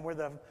done. And we're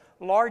the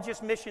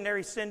largest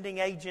missionary sending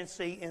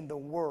agency in the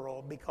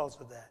world because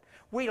of that.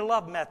 We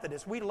love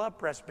Methodists. We love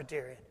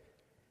Presbyterian.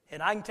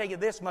 And I can tell you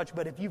this much,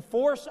 but if you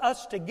force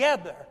us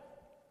together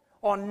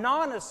on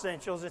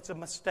non-essentials, it's a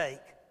mistake.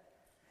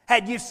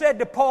 Had you said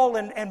to Paul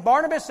and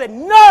Barnabas, said,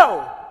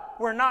 no,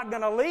 we're not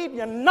going to leave.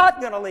 You're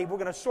not going to leave. We're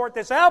going to sort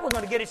this out. We're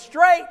going to get it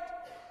straight.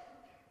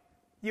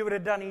 You would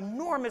have done an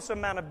enormous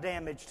amount of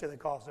damage to the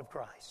cause of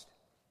Christ.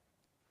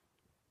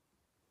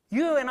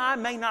 You and I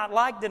may not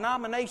like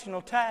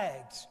denominational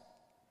tags.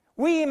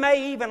 We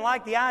may even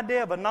like the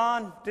idea of a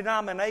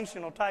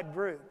non-denominational type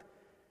group.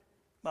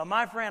 But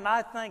my friend,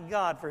 I thank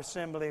God for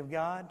Assembly of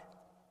God.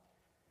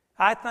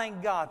 I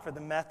thank God for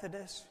the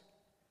Methodists.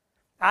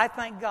 I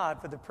thank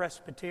God for the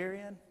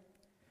Presbyterian.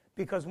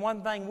 Because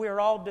one thing we are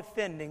all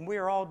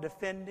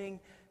defending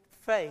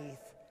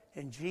faith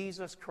in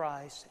Jesus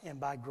Christ and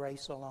by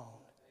grace alone.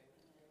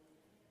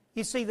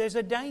 You see, there's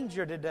a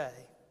danger today.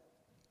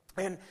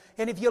 And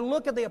if you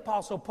look at the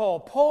Apostle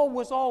Paul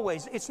was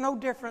always, it's no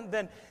different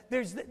than,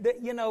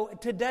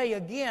 today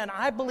again,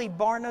 I believe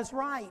Barna's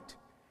right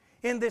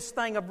in this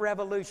thing of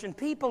revolution.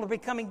 People are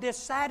becoming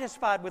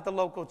dissatisfied with the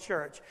local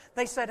church.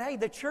 They said, hey,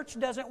 the church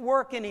doesn't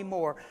work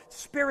anymore.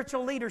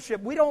 Spiritual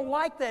leadership, we don't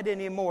like that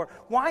anymore.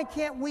 Why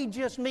can't we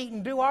just meet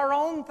and do our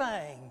own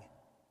thing?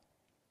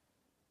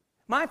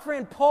 My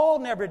friend Paul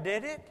never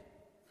did it.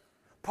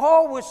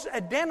 Paul was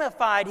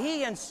identified,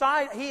 he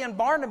and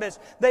Barnabas,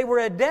 they were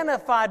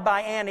identified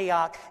by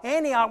Antioch.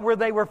 Antioch, where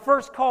they were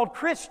first called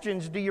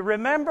Christians, do you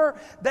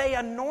remember? They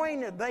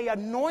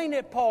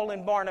anointed Paul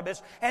and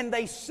Barnabas, and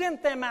they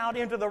sent them out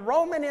into the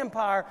Roman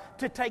Empire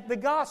to take the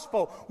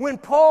gospel. When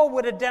Paul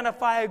would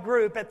identify a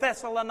group at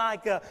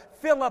Thessalonica,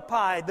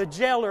 Philippi, the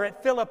jailer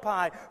at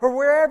Philippi, or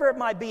wherever it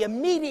might be,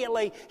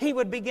 immediately he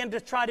would begin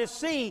to try to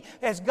see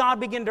as God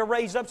began to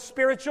raise up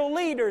spiritual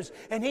leaders,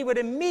 and he would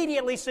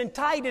immediately send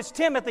Titus,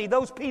 Timothy,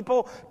 those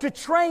people to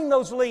train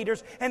those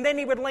leaders, and then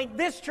he would link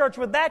this church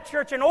with that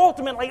church, and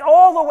ultimately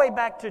all the way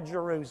back to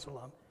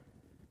Jerusalem,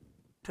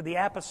 to the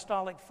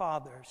apostolic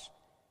fathers,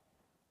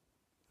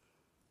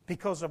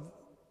 because of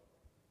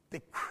the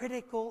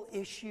critical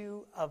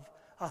issue of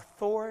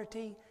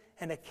authority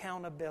and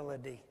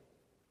accountability.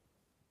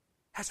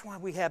 That's why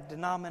we have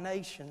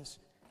denominations.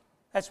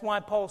 That's why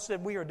Paul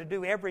said we are to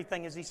do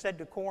everything, as he said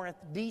to Corinth,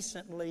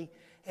 decently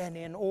and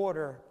in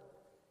order.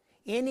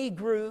 Any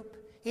group,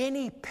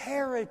 any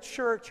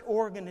parachurch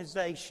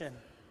organization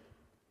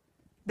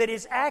that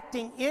is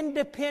acting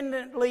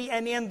independently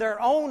and in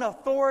their own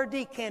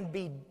authority can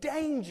be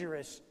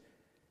dangerous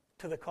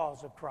to the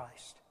cause of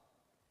Christ.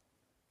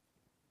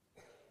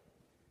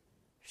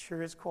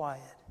 Sure is quiet.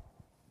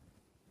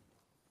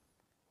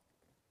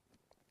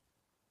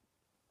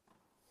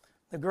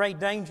 The great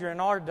danger in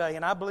our day,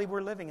 and I believe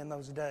we're living in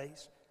those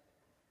days,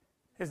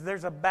 is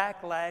there's a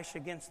backlash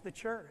against the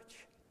church.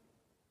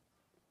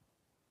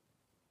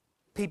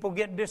 People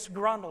get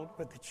disgruntled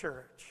with the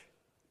church.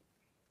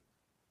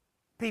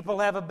 People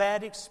have a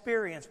bad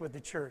experience with the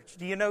church.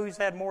 Do you know who's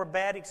had more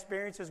bad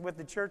experiences with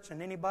the church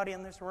than anybody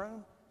in this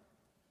room?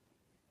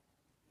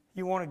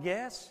 You want to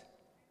guess?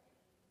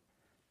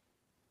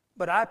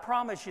 But I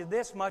promise you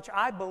this much,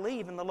 I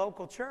believe in the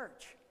local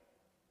church.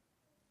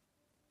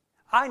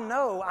 I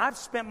know I've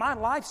spent my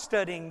life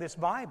studying this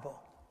Bible.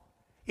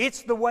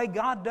 It's the way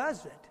God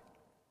does it.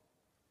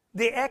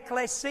 The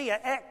ecclesia,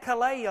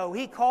 ekkaleo,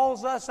 He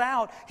calls us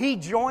out. He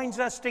joins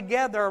us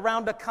together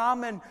around a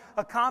common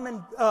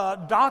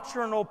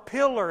doctrinal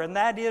pillar, and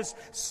that is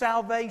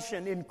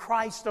salvation in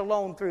Christ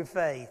alone through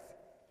faith.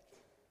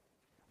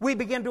 We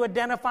begin to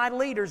identify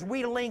leaders.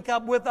 We link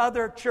up with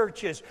other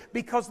churches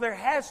because there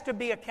has to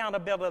be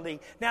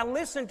accountability. Now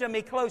listen to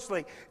me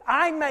closely.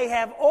 I may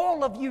have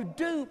all of you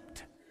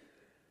duped.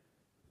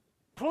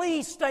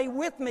 Please stay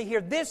with me here.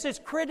 This is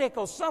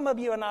critical. Some of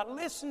you are not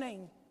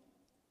listening.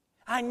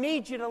 I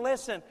need you to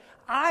listen.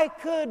 I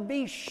could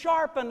be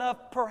sharp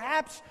enough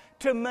perhaps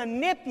to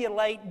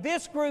manipulate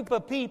this group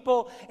of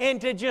people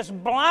into just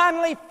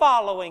blindly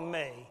following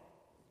me.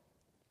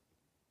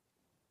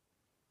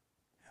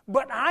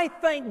 But I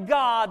thank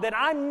God that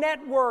I'm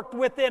networked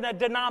within a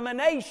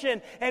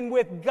denomination and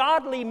with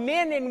godly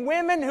men and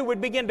women who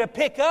would begin to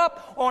pick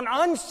up on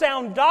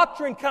unsound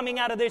doctrine coming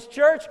out of this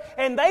church,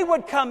 and they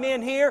would come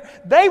in here,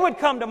 they would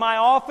come to my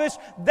office,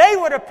 they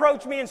would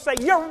approach me and say,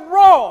 "You're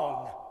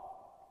wrong.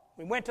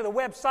 We went to the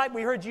website,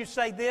 we heard you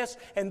say this,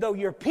 and though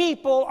your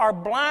people are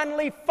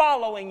blindly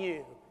following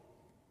you,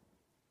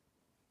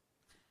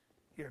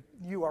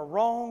 you are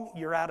wrong,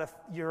 you're out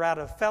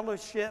of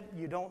fellowship,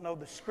 you don't know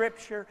the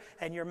Scripture,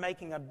 and you're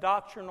making a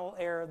doctrinal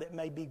error that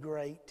may be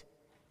great."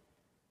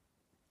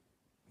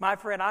 My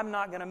friend, I'm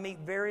not going to meet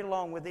very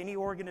long with any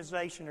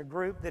organization or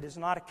group that is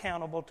not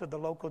accountable to the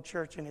local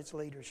church and its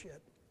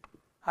leadership.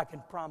 I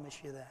can promise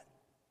you that.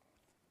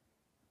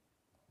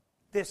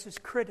 This is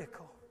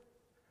critical.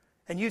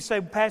 And you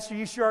say, Pastor,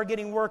 you sure are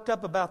getting worked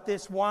up about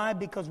this. Why?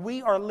 Because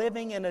we are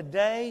living in a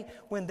day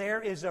when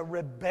there is a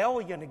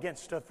rebellion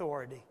against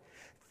authority.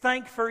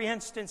 Think, for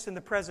instance, in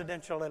the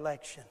presidential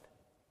election.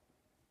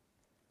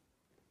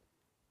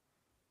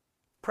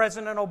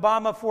 President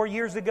Obama 4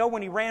 years ago,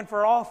 when he ran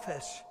for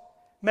office,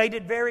 made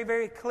it very,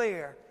 very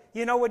clear.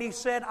 You know what he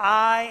said?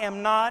 I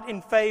am not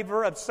in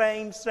favor of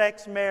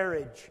same-sex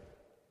marriage.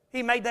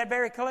 He made that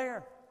very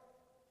clear.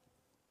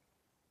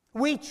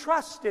 We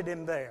trusted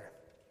him there.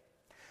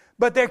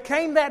 But there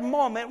came that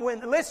moment when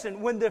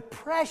the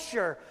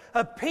pressure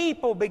of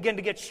people began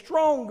to get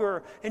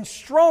stronger and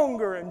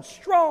stronger and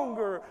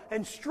stronger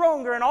and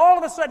stronger, and all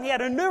of a sudden he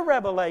had a new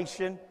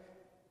revelation,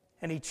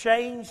 and he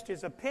changed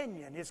his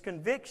opinion, his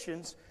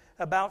convictions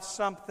about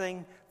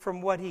something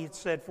from what he had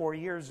said 4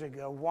 years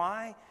ago.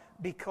 Why?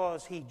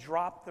 Because he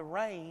dropped the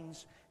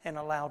reins and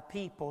allowed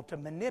people to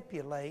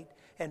manipulate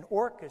and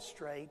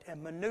orchestrate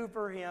and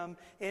maneuver him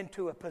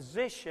into a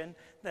position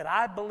that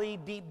I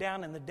believe deep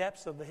down in the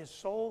depths of his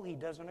soul he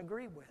doesn't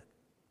agree with.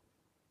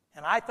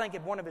 And I think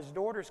if one of his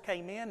daughters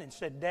came in and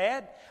said,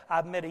 Dad,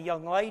 I've met a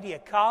young lady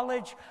at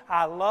college,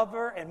 I love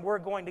her, and we're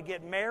going to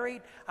get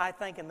married, I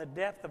think in the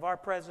depth of our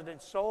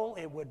president's soul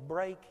it would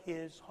break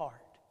his heart.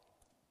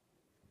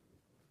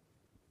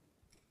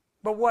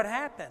 But what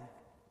happened?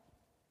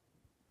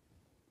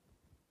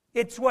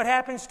 It's what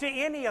happens to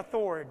any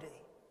authority.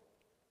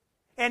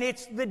 And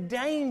it's the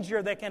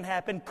danger that can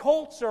happen.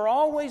 Cults are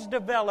always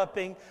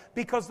developing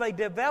because they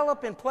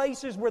develop in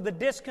places where the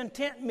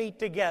discontent meet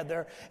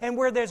together and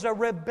where there's a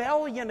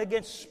rebellion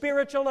against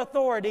spiritual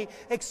authority,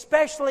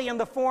 especially in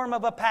the form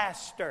of a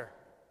pastor.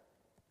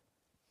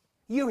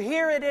 You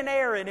hear it in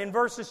Aaron in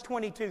verses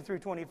 22 through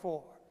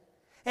 24.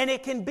 And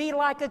it can be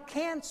like a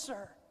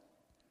cancer.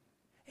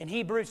 In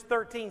Hebrews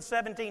 13,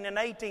 17, and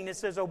 18, it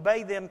says,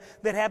 obey them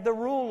that have the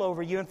rule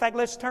over you. In fact,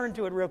 let's turn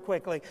to it real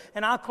quickly.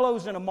 And I'll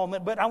close in a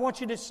moment, but I want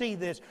you to see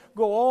this.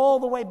 Go all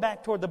the way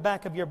back toward the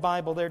back of your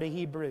Bible there to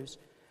Hebrews.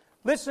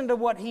 Listen to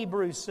what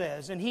Hebrews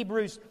says in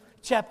Hebrews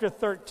chapter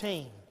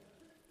 13,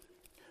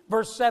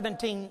 verse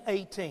 17,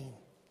 18.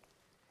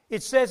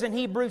 It says in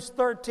Hebrews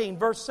 13,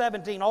 verse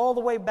 17, all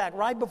the way back,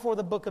 right before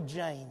the book of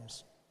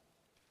James.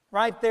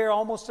 Right there,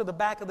 almost to the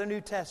back of the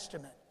New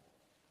Testament.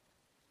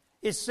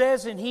 It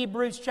says in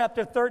Hebrews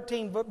chapter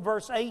 13,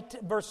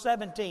 verse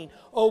 17,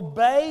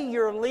 obey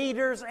your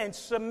leaders and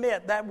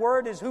submit. That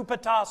word is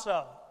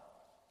hupotasso.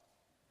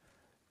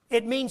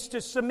 It means to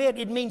submit.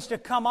 It means to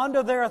come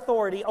under their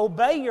authority.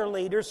 Obey your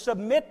leaders.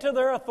 Submit to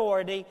their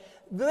authority.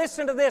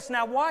 Listen to this.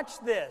 Now watch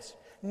this.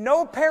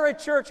 No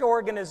parachurch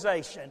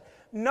organization,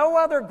 no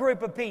other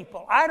group of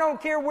people, I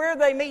don't care where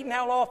they meet and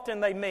how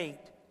often they meet.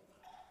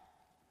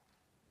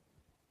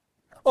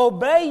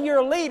 Obey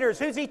your leaders.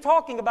 Who's he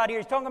talking about here?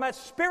 He's talking about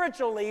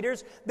spiritual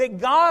leaders that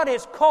God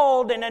has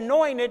called and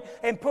anointed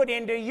and put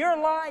into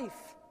your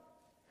life.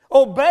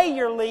 Obey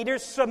your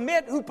leaders.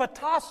 Submit,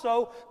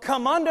 hupotasso,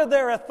 come under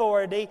their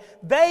authority.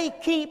 They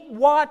keep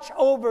watch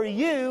over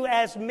you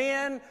as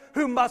men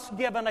who must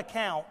give an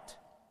account.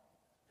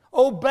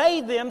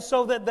 Obey them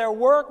so that their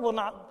work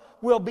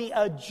will be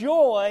a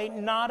joy,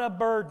 not a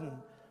burden.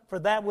 For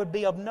that would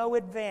be of no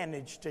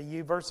advantage to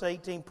you. Verse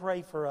 18,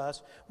 pray for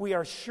us. We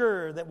are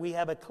sure that we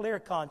have a clear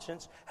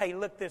conscience. Hey,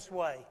 look this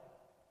way.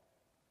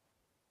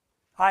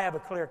 I have a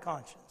clear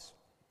conscience.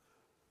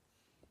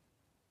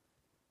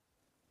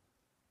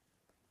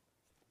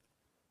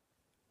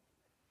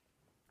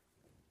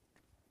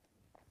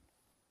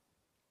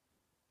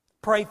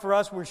 Pray for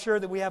us. We're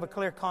sure that we have a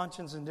clear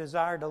conscience and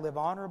desire to live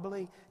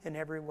honorably in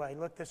every way.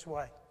 Look this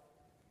way.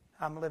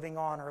 I'm living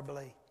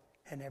honorably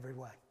in every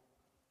way.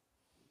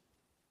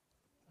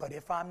 But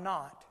if I'm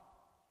not,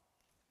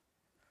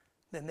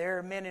 then there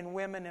are men and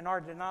women in our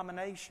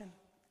denomination.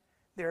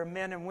 There are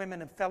men and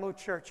women in fellow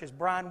churches.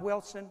 Brian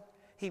Wilson,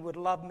 he would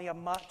love me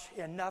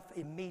enough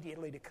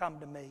immediately to come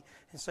to me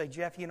and say,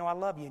 Jeff, I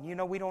love you.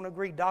 And we don't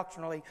agree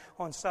doctrinally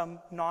on some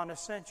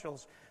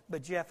non-essentials.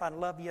 But Jeff, I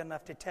love you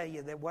enough to tell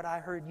you that what I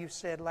heard you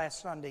said last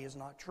Sunday is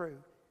not true.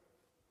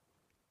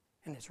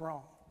 And it's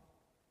wrong.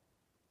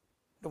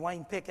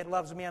 Dwayne Pickett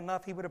loves me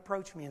enough, he would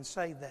approach me and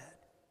say that.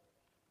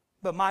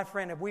 But my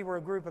friend, if we were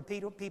a group of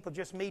people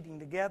just meeting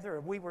together,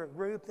 if we were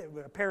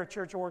a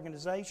parachurch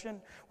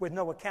organization with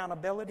no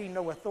accountability,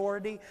 no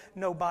authority,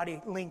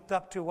 nobody linked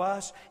up to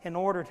us in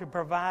order to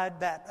provide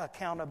that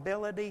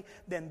accountability,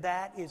 then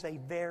that is a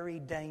very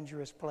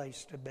dangerous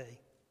place to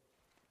be.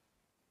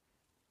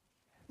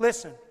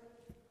 Listen,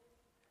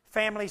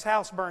 family's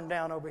house burned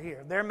down over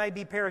here. There may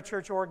be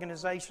parachurch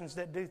organizations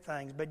that do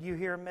things, but you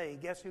hear me.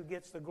 Guess who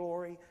gets the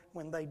glory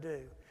when they do?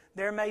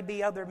 There may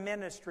be other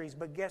ministries,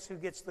 but guess who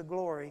gets the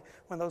glory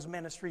when those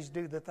ministries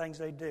do the things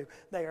they do?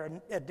 They are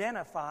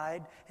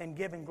identified and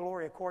given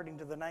glory according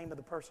to the name of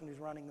the person who's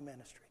running the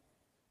ministry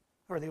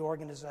or the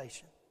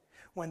organization.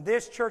 When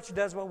this church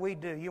does what we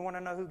do, you want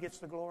to know who gets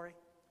the glory?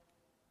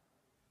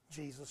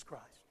 Jesus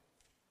Christ.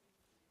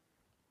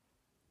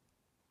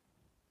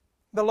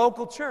 The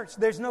local church,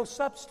 there's no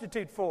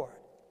substitute for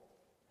it.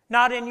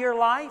 Not in your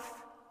life,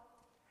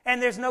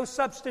 and there's no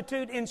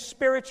substitute in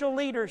spiritual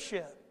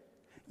leadership.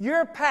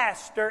 Your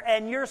pastor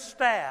and your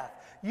staff.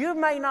 You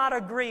may not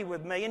agree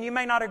with me and you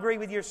may not agree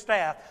with your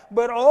staff,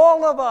 but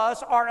all of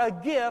us are a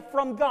gift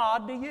from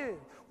God to you.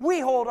 We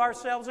hold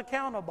ourselves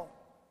accountable.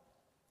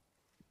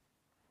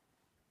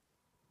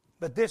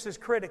 But this is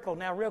critical.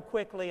 Now, real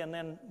quickly, and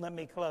then let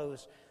me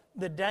close.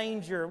 The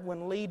danger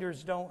when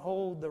leaders don't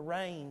hold the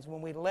reins,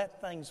 when we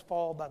let things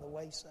fall by the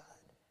wayside,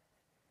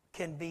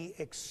 can be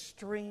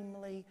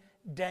extremely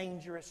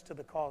dangerous to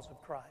the cause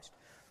of Christ.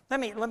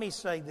 Let me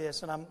say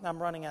this, and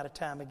I'm running out of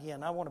time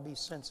again. I want to be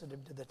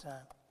sensitive to the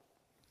time.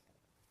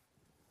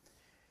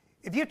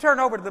 If you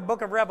turn over to the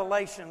book of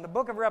Revelation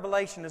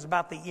is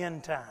about the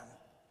end time.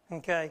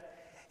 Okay?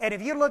 And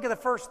if you look at the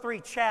first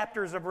 3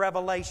 chapters of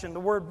Revelation, the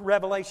word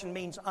revelation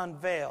means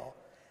unveil.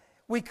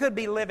 We could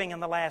be living in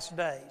the last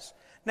days.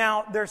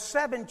 Now, there's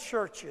 7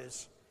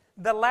 churches.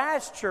 The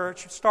last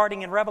church,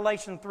 starting in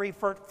Revelation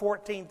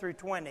 3:14 through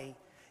 20,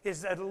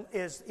 is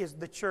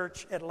the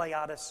church at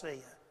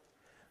Laodicea.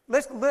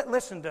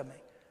 Listen to me.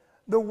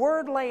 The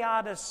word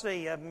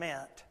Laodicea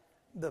meant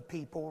the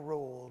people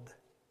ruled.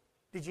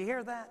 Did you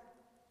hear that?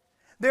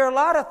 There are a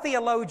lot of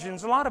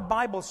theologians, a lot of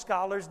Bible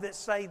scholars that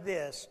say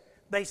this.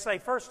 They say,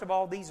 first of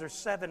all, these are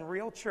 7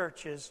 real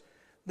churches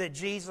that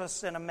Jesus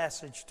sent a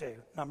message to,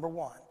 number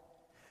 1.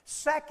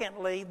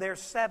 Secondly,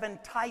 there's 7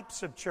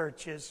 types of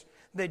churches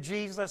that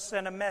Jesus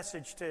sent a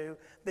message to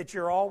that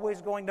you're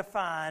always going to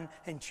find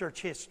in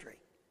church history.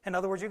 In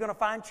other words, you're going to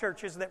find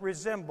churches that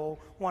resemble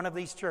one of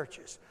these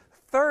churches.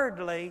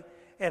 Thirdly,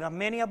 and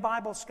many a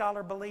Bible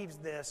scholar believes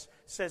this,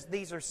 says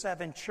these are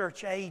 7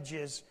 church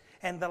ages,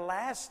 and the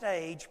last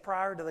age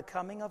prior to the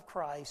coming of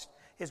Christ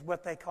is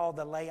what they call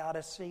the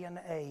Laodicean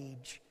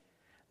age.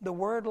 The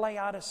word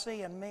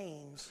Laodicean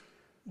means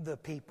the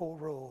people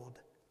ruled.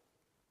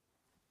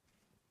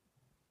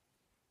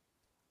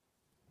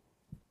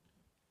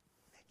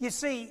 You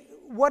see,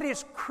 what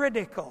is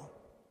critical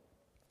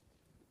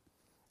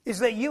is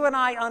that you and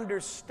I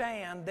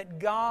understand that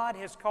God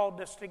has called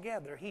us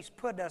together. He's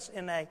put us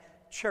in a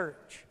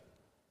church.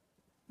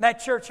 That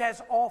church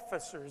has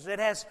officers. It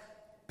has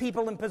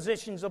people in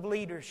positions of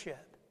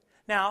leadership.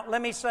 Now,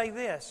 let me say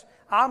this.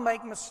 I'll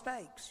make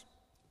mistakes.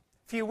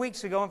 A few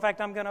weeks ago, in fact,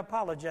 I'm going to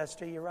apologize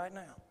to you right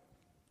now.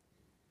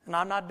 And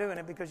I'm not doing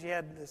it because you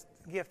had this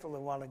gift a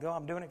little while ago.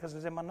 I'm doing it because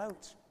it's in my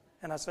notes.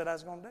 And I said I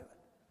was going to do it.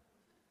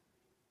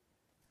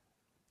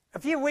 A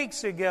few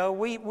weeks ago,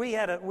 we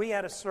had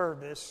a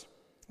service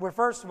where,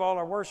 first of all,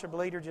 our worship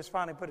leader just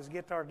finally put his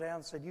guitar down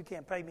and said, "You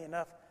can't pay me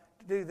enough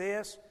to do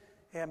this,"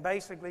 and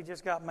basically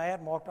just got mad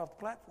and walked off the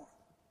platform.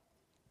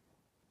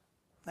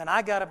 And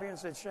I got up here and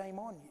said, "Shame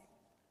on you.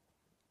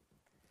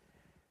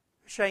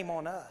 Shame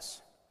on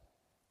us."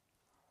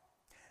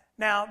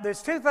 Now,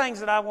 there's 2 things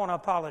that I want to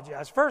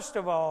apologize. First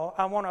of all,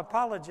 I want to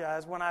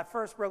apologize when I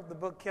first wrote the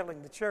book,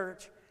 Killing the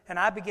Church, and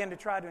I began to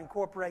try to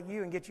incorporate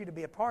you and get you to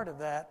be a part of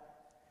that.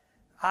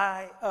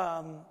 I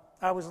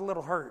was a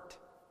little hurt.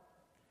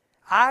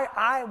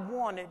 I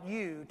wanted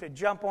you to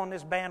jump on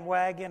this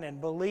bandwagon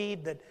and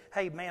believe that,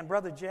 hey, man,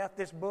 Brother Jeff,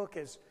 this book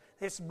is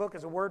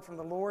a word from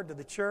the Lord to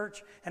the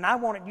church, and I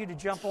wanted you to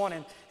jump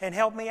on and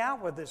help me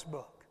out with this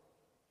book.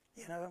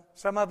 You know,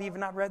 some of you have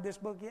not read this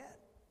book yet.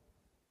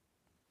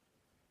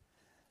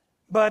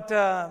 But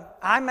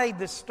I made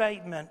this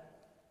statement,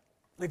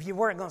 if you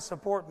weren't going to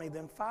support me,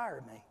 then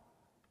fire me.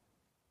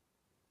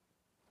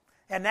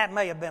 And that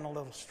may have been a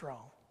little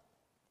strong.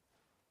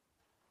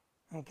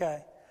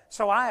 Okay?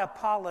 So I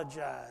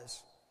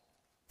apologize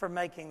for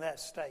making that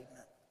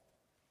statement.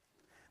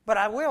 But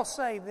I will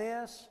say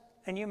this,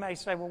 and you may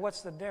say, well,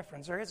 what's the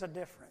difference? There is a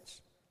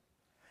difference.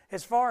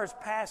 As far as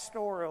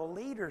pastoral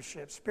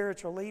leadership,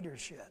 spiritual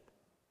leadership,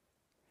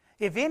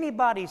 if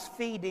anybody's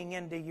feeding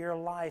into your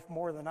life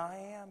more than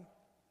I am,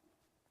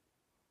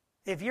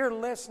 if you're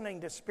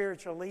listening to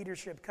spiritual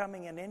leadership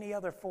coming in any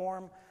other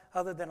form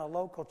other than a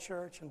local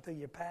church and through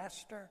your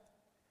pastor,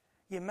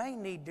 you may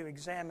need to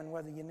examine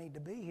whether you need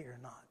to be here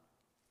or not.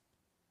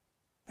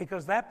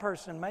 Because that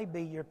person may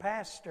be your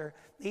pastor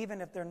even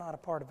if they're not a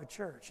part of a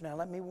church. Now,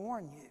 let me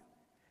warn you.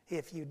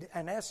 If you,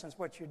 in essence,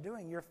 what you're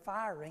doing, you're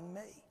firing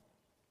me.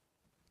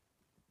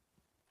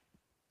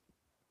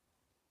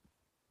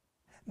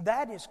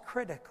 That is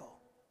critical.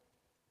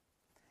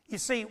 You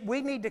see,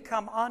 we need to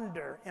come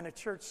under, in a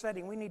church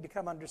setting, we need to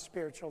come under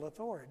spiritual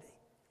authority.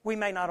 We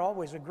may not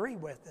always agree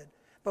with it,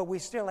 but we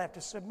still have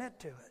to submit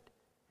to it.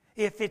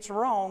 If it's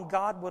wrong,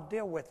 God will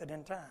deal with it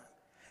in time.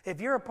 If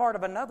you're a part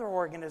of another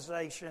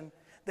organization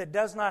that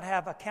does not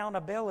have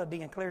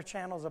accountability and clear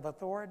channels of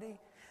authority,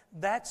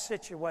 that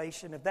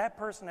situation, if that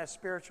person has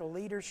spiritual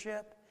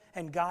leadership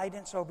and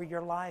guidance over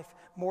your life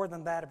more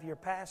than that of your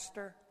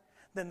pastor,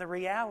 then the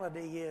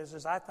reality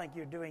is I think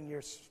you're doing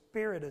your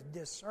spirit a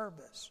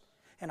disservice,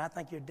 and I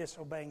think you're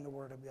disobeying the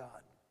Word of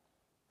God.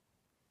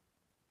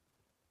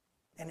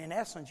 And in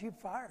essence, you've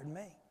fired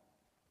me.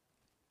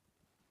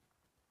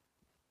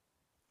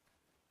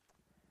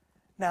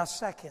 Now,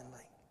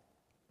 secondly,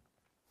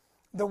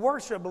 the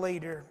worship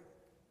leader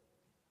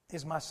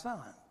is my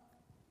son.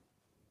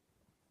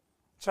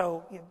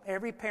 So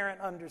every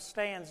parent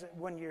understands that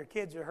when your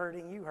kids are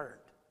hurting, you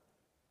hurt.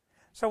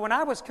 So when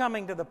I was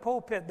coming to the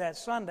pulpit that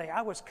Sunday,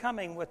 I was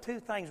coming with two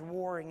things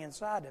warring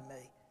inside of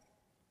me.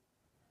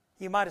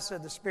 You might have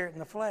said the spirit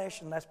and the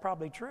flesh, and that's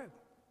probably true.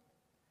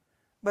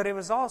 But it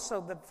was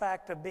also the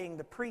fact of being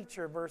the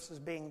preacher versus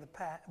being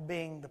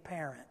the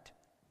parent.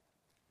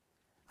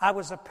 I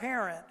was a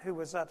parent who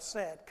was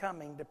upset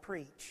coming to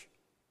preach,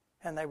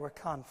 and they were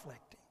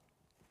conflicting.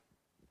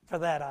 For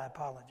that, I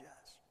apologize.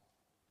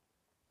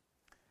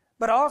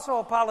 But I also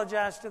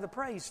apologize to the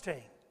praise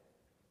team.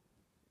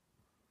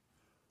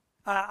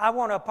 I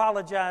want to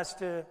apologize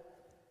to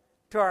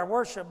our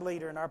worship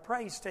leader and our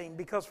praise team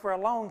because for a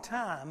long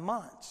time,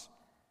 months,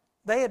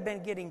 they had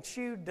been getting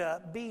chewed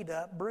up, beat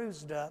up,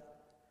 bruised up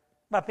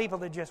by people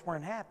that just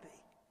weren't happy.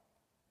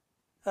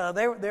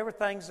 There were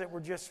things that were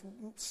just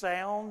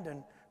sound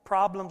and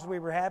problems we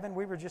were having,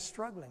 we were just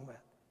struggling with.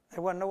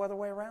 There wasn't no other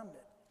way around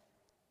it.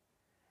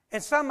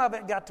 And some of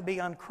it got to be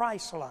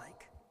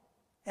un-Christ-like.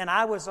 And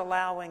I was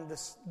allowing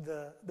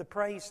the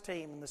praise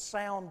team and the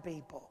sound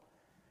people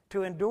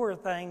to endure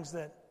things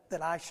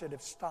that I should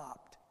have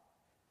stopped.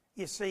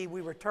 You see,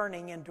 we were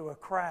turning into a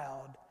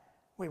crowd.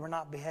 We were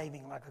not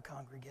behaving like a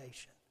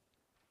congregation.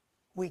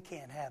 We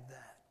can't have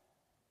that.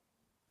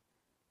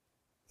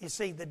 You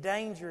see, the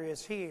danger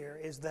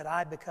is that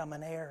I become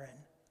an Aaron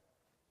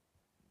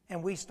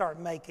and we start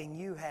making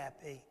you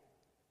happy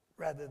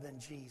rather than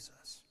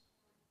Jesus.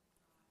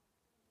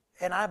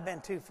 And I've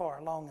been too far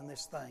along in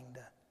this thing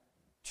to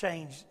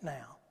change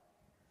now.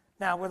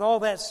 Now, with all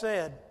that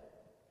said,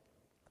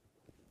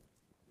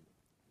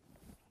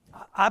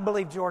 I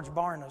believe George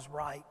Barna's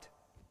right.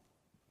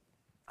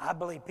 I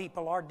believe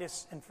people are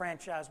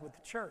disenfranchised with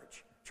the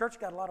church. Church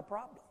got a lot of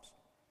problems.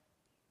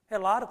 There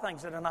are a lot of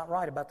things that are not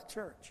right about the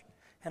church.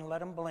 And let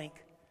them blink.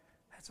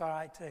 That's all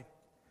right too.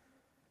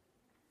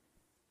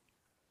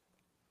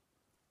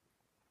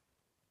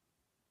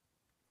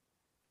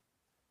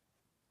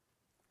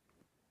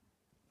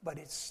 But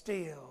it's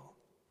still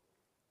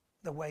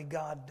the way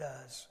God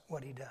does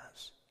what He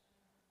does.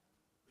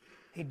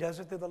 He does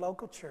it through the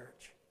local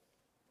church.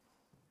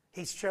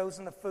 He's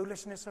chosen the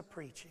foolishness of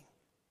preaching.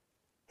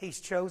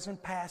 He's chosen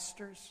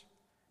pastors.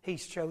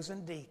 He's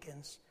chosen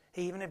deacons.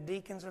 Even if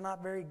deacons are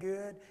not very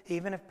good,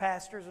 even if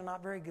pastors are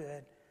not very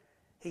good,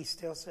 He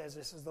still says,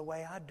 this is the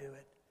way I do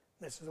it.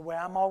 This is the way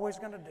I'm always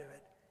going to do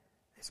it.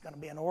 It's going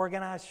to be an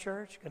organized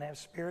church, going to have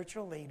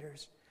spiritual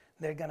leaders.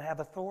 They're going to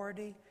have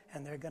authority,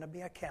 and they're going to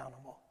be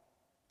accountable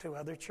to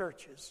other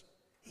churches,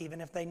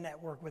 even if they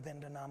network within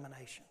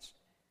denominations.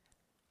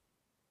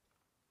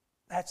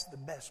 That's the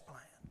best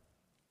plan.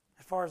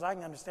 As far as I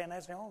can understand,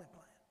 that's the only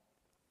plan.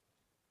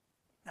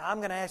 Now, I'm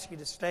going to ask you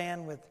to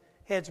stand with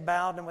heads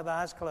bowed and with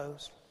eyes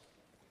closed.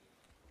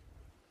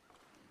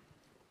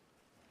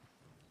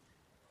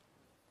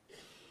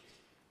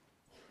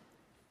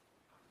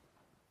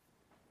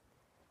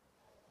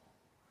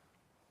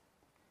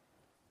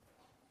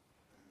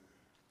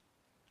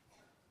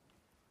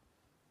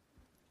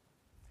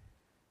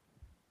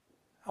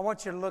 I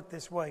want you to look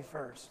this way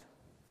first.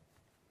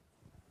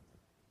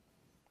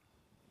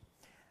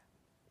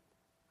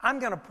 I'm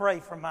going to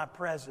pray for my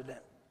president.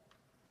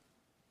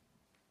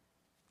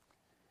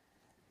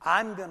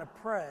 I'm going to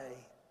pray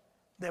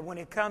that when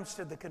it comes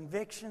to the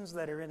convictions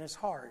that are in his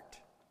heart,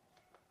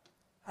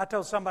 I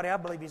told somebody I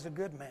believe he's a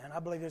good man. I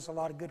believe there's a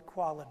lot of good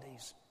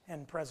qualities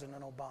in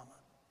President Obama.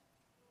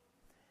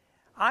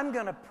 I'm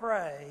going to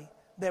pray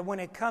that when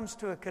it comes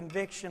to a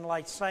conviction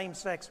like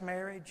same-sex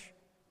marriage,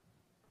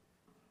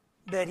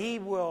 that he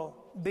will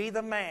be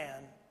the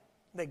man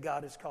that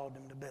God has called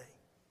him to be.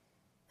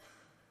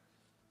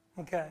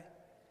 Okay?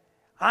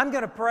 I'm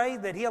going to pray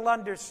that he'll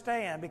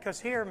understand,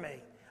 because hear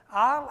me,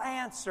 I'll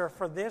answer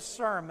for this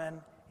sermon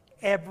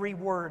every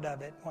word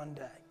of it one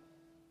day.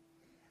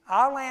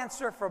 I'll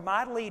answer for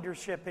my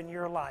leadership in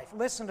your life.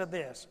 Listen to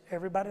this,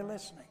 everybody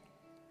listening.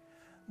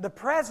 The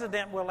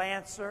president will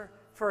answer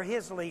for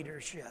his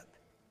leadership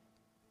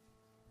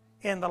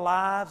in the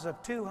lives of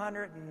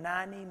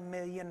 290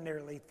 million,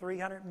 nearly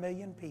 300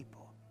 million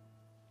people.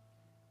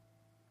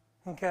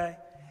 Okay?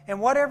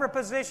 And whatever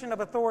position of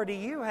authority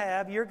you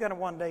have, you're going to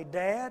one day,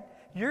 Dad,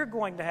 you're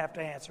going to have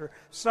to answer.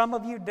 Some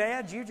of you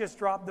dads, you just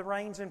dropped the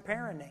reins in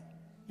parenting.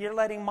 You're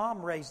letting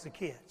mom raise the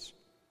kids.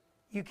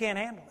 You can't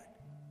handle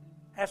it.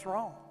 That's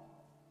wrong.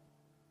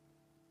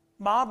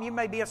 Mom, you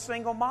may be a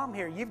single mom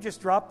here. You've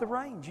just dropped the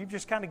reins. You've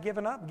just kind of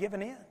given up,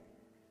 given in.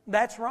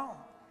 That's wrong.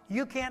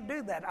 You can't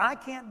do that. I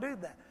can't do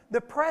that.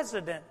 The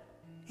president,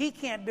 he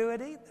can't do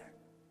it either.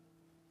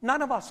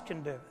 None of us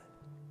can do it.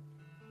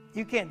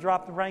 You can't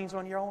drop the reins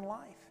on your own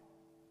life.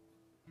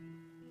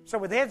 So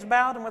with heads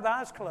bowed and with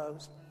eyes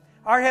closed,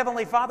 our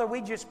Heavenly Father,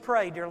 we just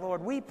pray, dear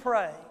Lord, we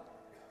pray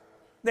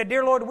that,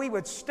 dear Lord, we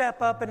would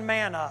step up and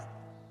man up.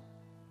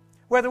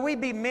 Whether we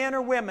be men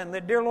or women,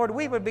 that, dear Lord,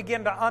 we would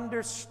begin to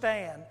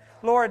understand.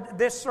 Lord,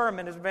 this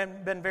sermon has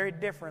been very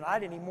different. I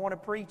didn't even want to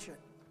preach it.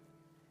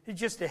 It's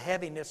just a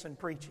heaviness in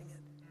preaching it.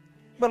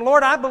 But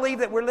Lord, I believe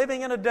that we're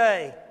living in a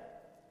day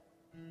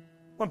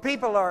when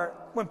people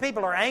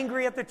are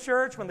angry at the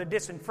church, when they're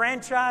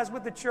disenfranchised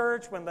with the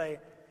church, when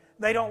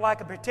They don't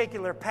like a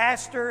particular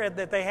pastor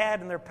that they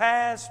had in their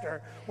past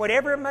or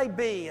whatever it may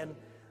be. And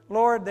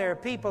Lord, there are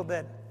people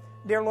that,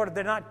 dear Lord, if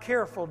they're not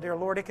careful, dear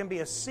Lord, it can be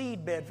a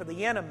seedbed for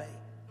the enemy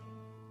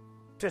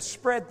to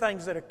spread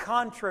things that are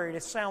contrary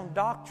to sound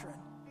doctrine.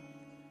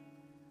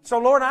 So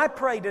Lord, I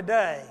pray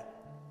today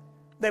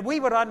that we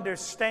would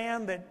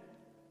understand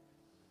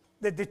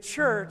that the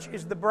church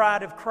is the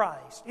bride of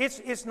Christ.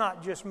 It's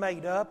not just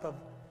made up of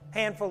a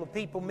handful of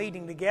people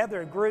meeting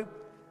together, a group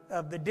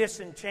of the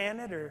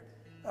disenchanted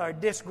or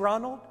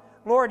disgruntled.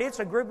 Lord, it's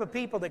a group of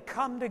people that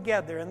come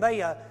together and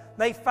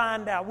they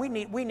find out we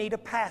need a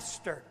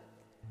pastor.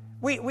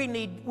 We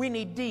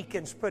need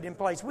deacons put in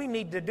place. We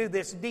need to do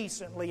this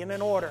decently and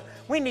in order.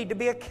 We need to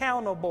be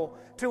accountable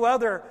to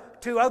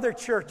other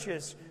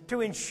churches to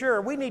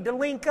ensure. We need to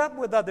link up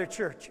with other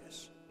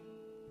churches.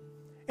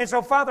 And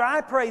so, Father,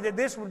 I pray that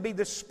this would be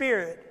the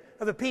spirit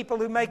of the people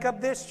who make up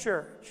this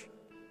church.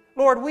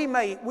 Lord, we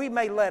may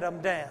let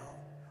them down.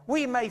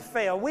 We may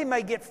fail. We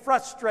may get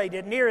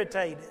frustrated and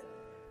irritated.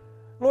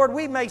 Lord,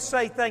 we may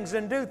say things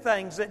and do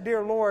things that,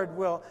 dear Lord,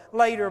 will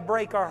later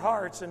break our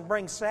hearts and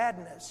bring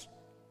sadness.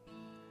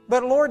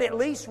 But Lord, at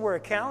least we're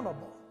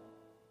accountable.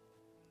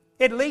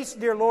 At least,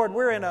 dear Lord,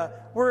 we're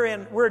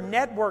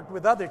networked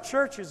with other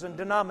churches and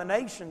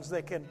denominations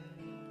that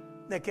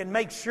can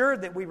make sure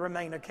that we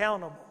remain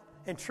accountable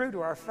and true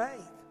to our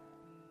faith.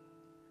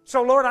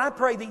 So, Lord, I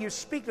pray that you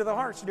speak to the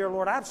hearts, dear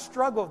Lord. I've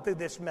struggled through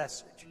this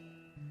message.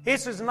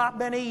 This has not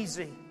been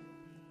easy.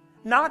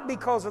 Not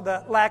because of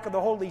the lack of the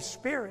Holy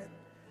Spirit,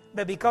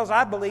 but because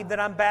I believe that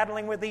I'm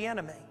battling with the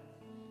enemy.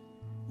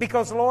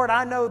 Because, Lord,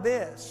 I know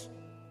this.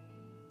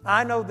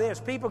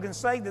 People can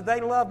say that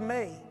they love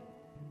me,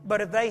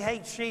 but if they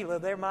hate Sheila,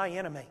 they're my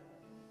enemy.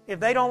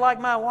 If they don't like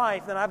my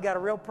wife, then I've got a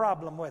real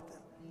problem with them.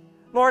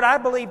 Lord, I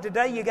believe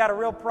today you got a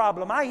real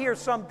problem. I hear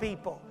some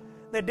people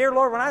that, dear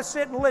Lord, when I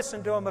sit and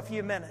listen to them a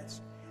few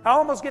minutes, I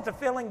almost get the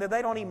feeling that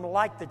they don't even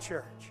like the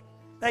church.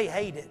 They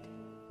hate it.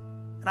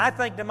 And I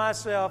think to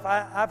myself,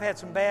 I've had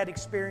some bad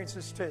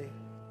experiences too.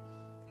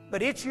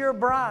 But it's your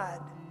bride.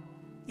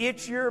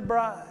 It's your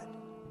bride.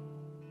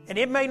 And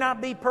it may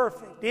not be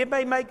perfect. It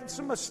may make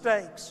some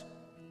mistakes.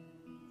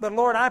 But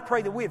Lord, I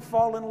pray that we'd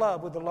fall in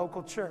love with the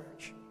local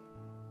church.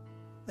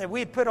 That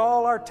we'd put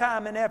all our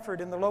time and effort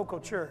in the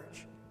local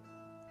church.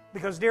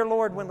 Because, dear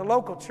Lord, when the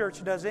local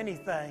church does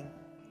anything,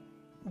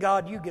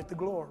 God, you get the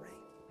glory.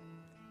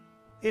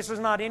 This is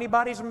not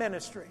anybody's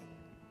ministry.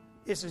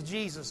 This is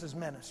Jesus'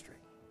 ministry.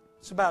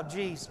 It's about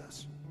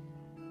Jesus.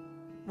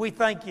 We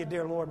thank you,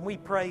 dear Lord, and we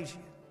praise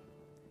you.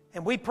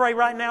 And we pray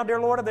right now, dear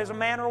Lord, if there's a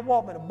man or a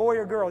woman, a boy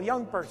or girl, a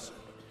young person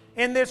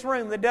in this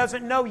room that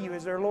doesn't know you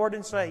as their Lord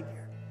and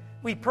Savior,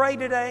 we pray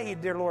today,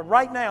 dear Lord,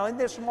 right now in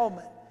this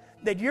moment,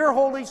 that your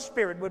Holy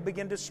Spirit would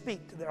begin to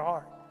speak to their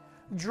heart.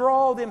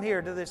 Draw them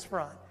here to this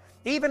front.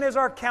 Even as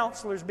our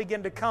counselors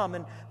begin to come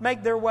and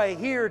make their way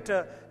here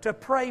to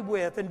pray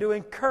with and to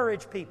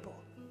encourage people.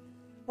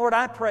 Lord,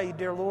 I pray,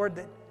 dear Lord,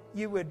 that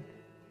you would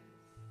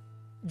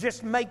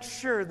just make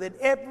sure that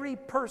every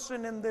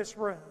person in this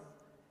room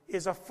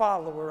is a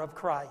follower of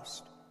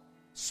Christ.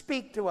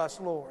 Speak to us,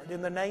 Lord,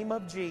 in the name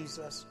of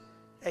Jesus.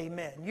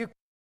 Amen.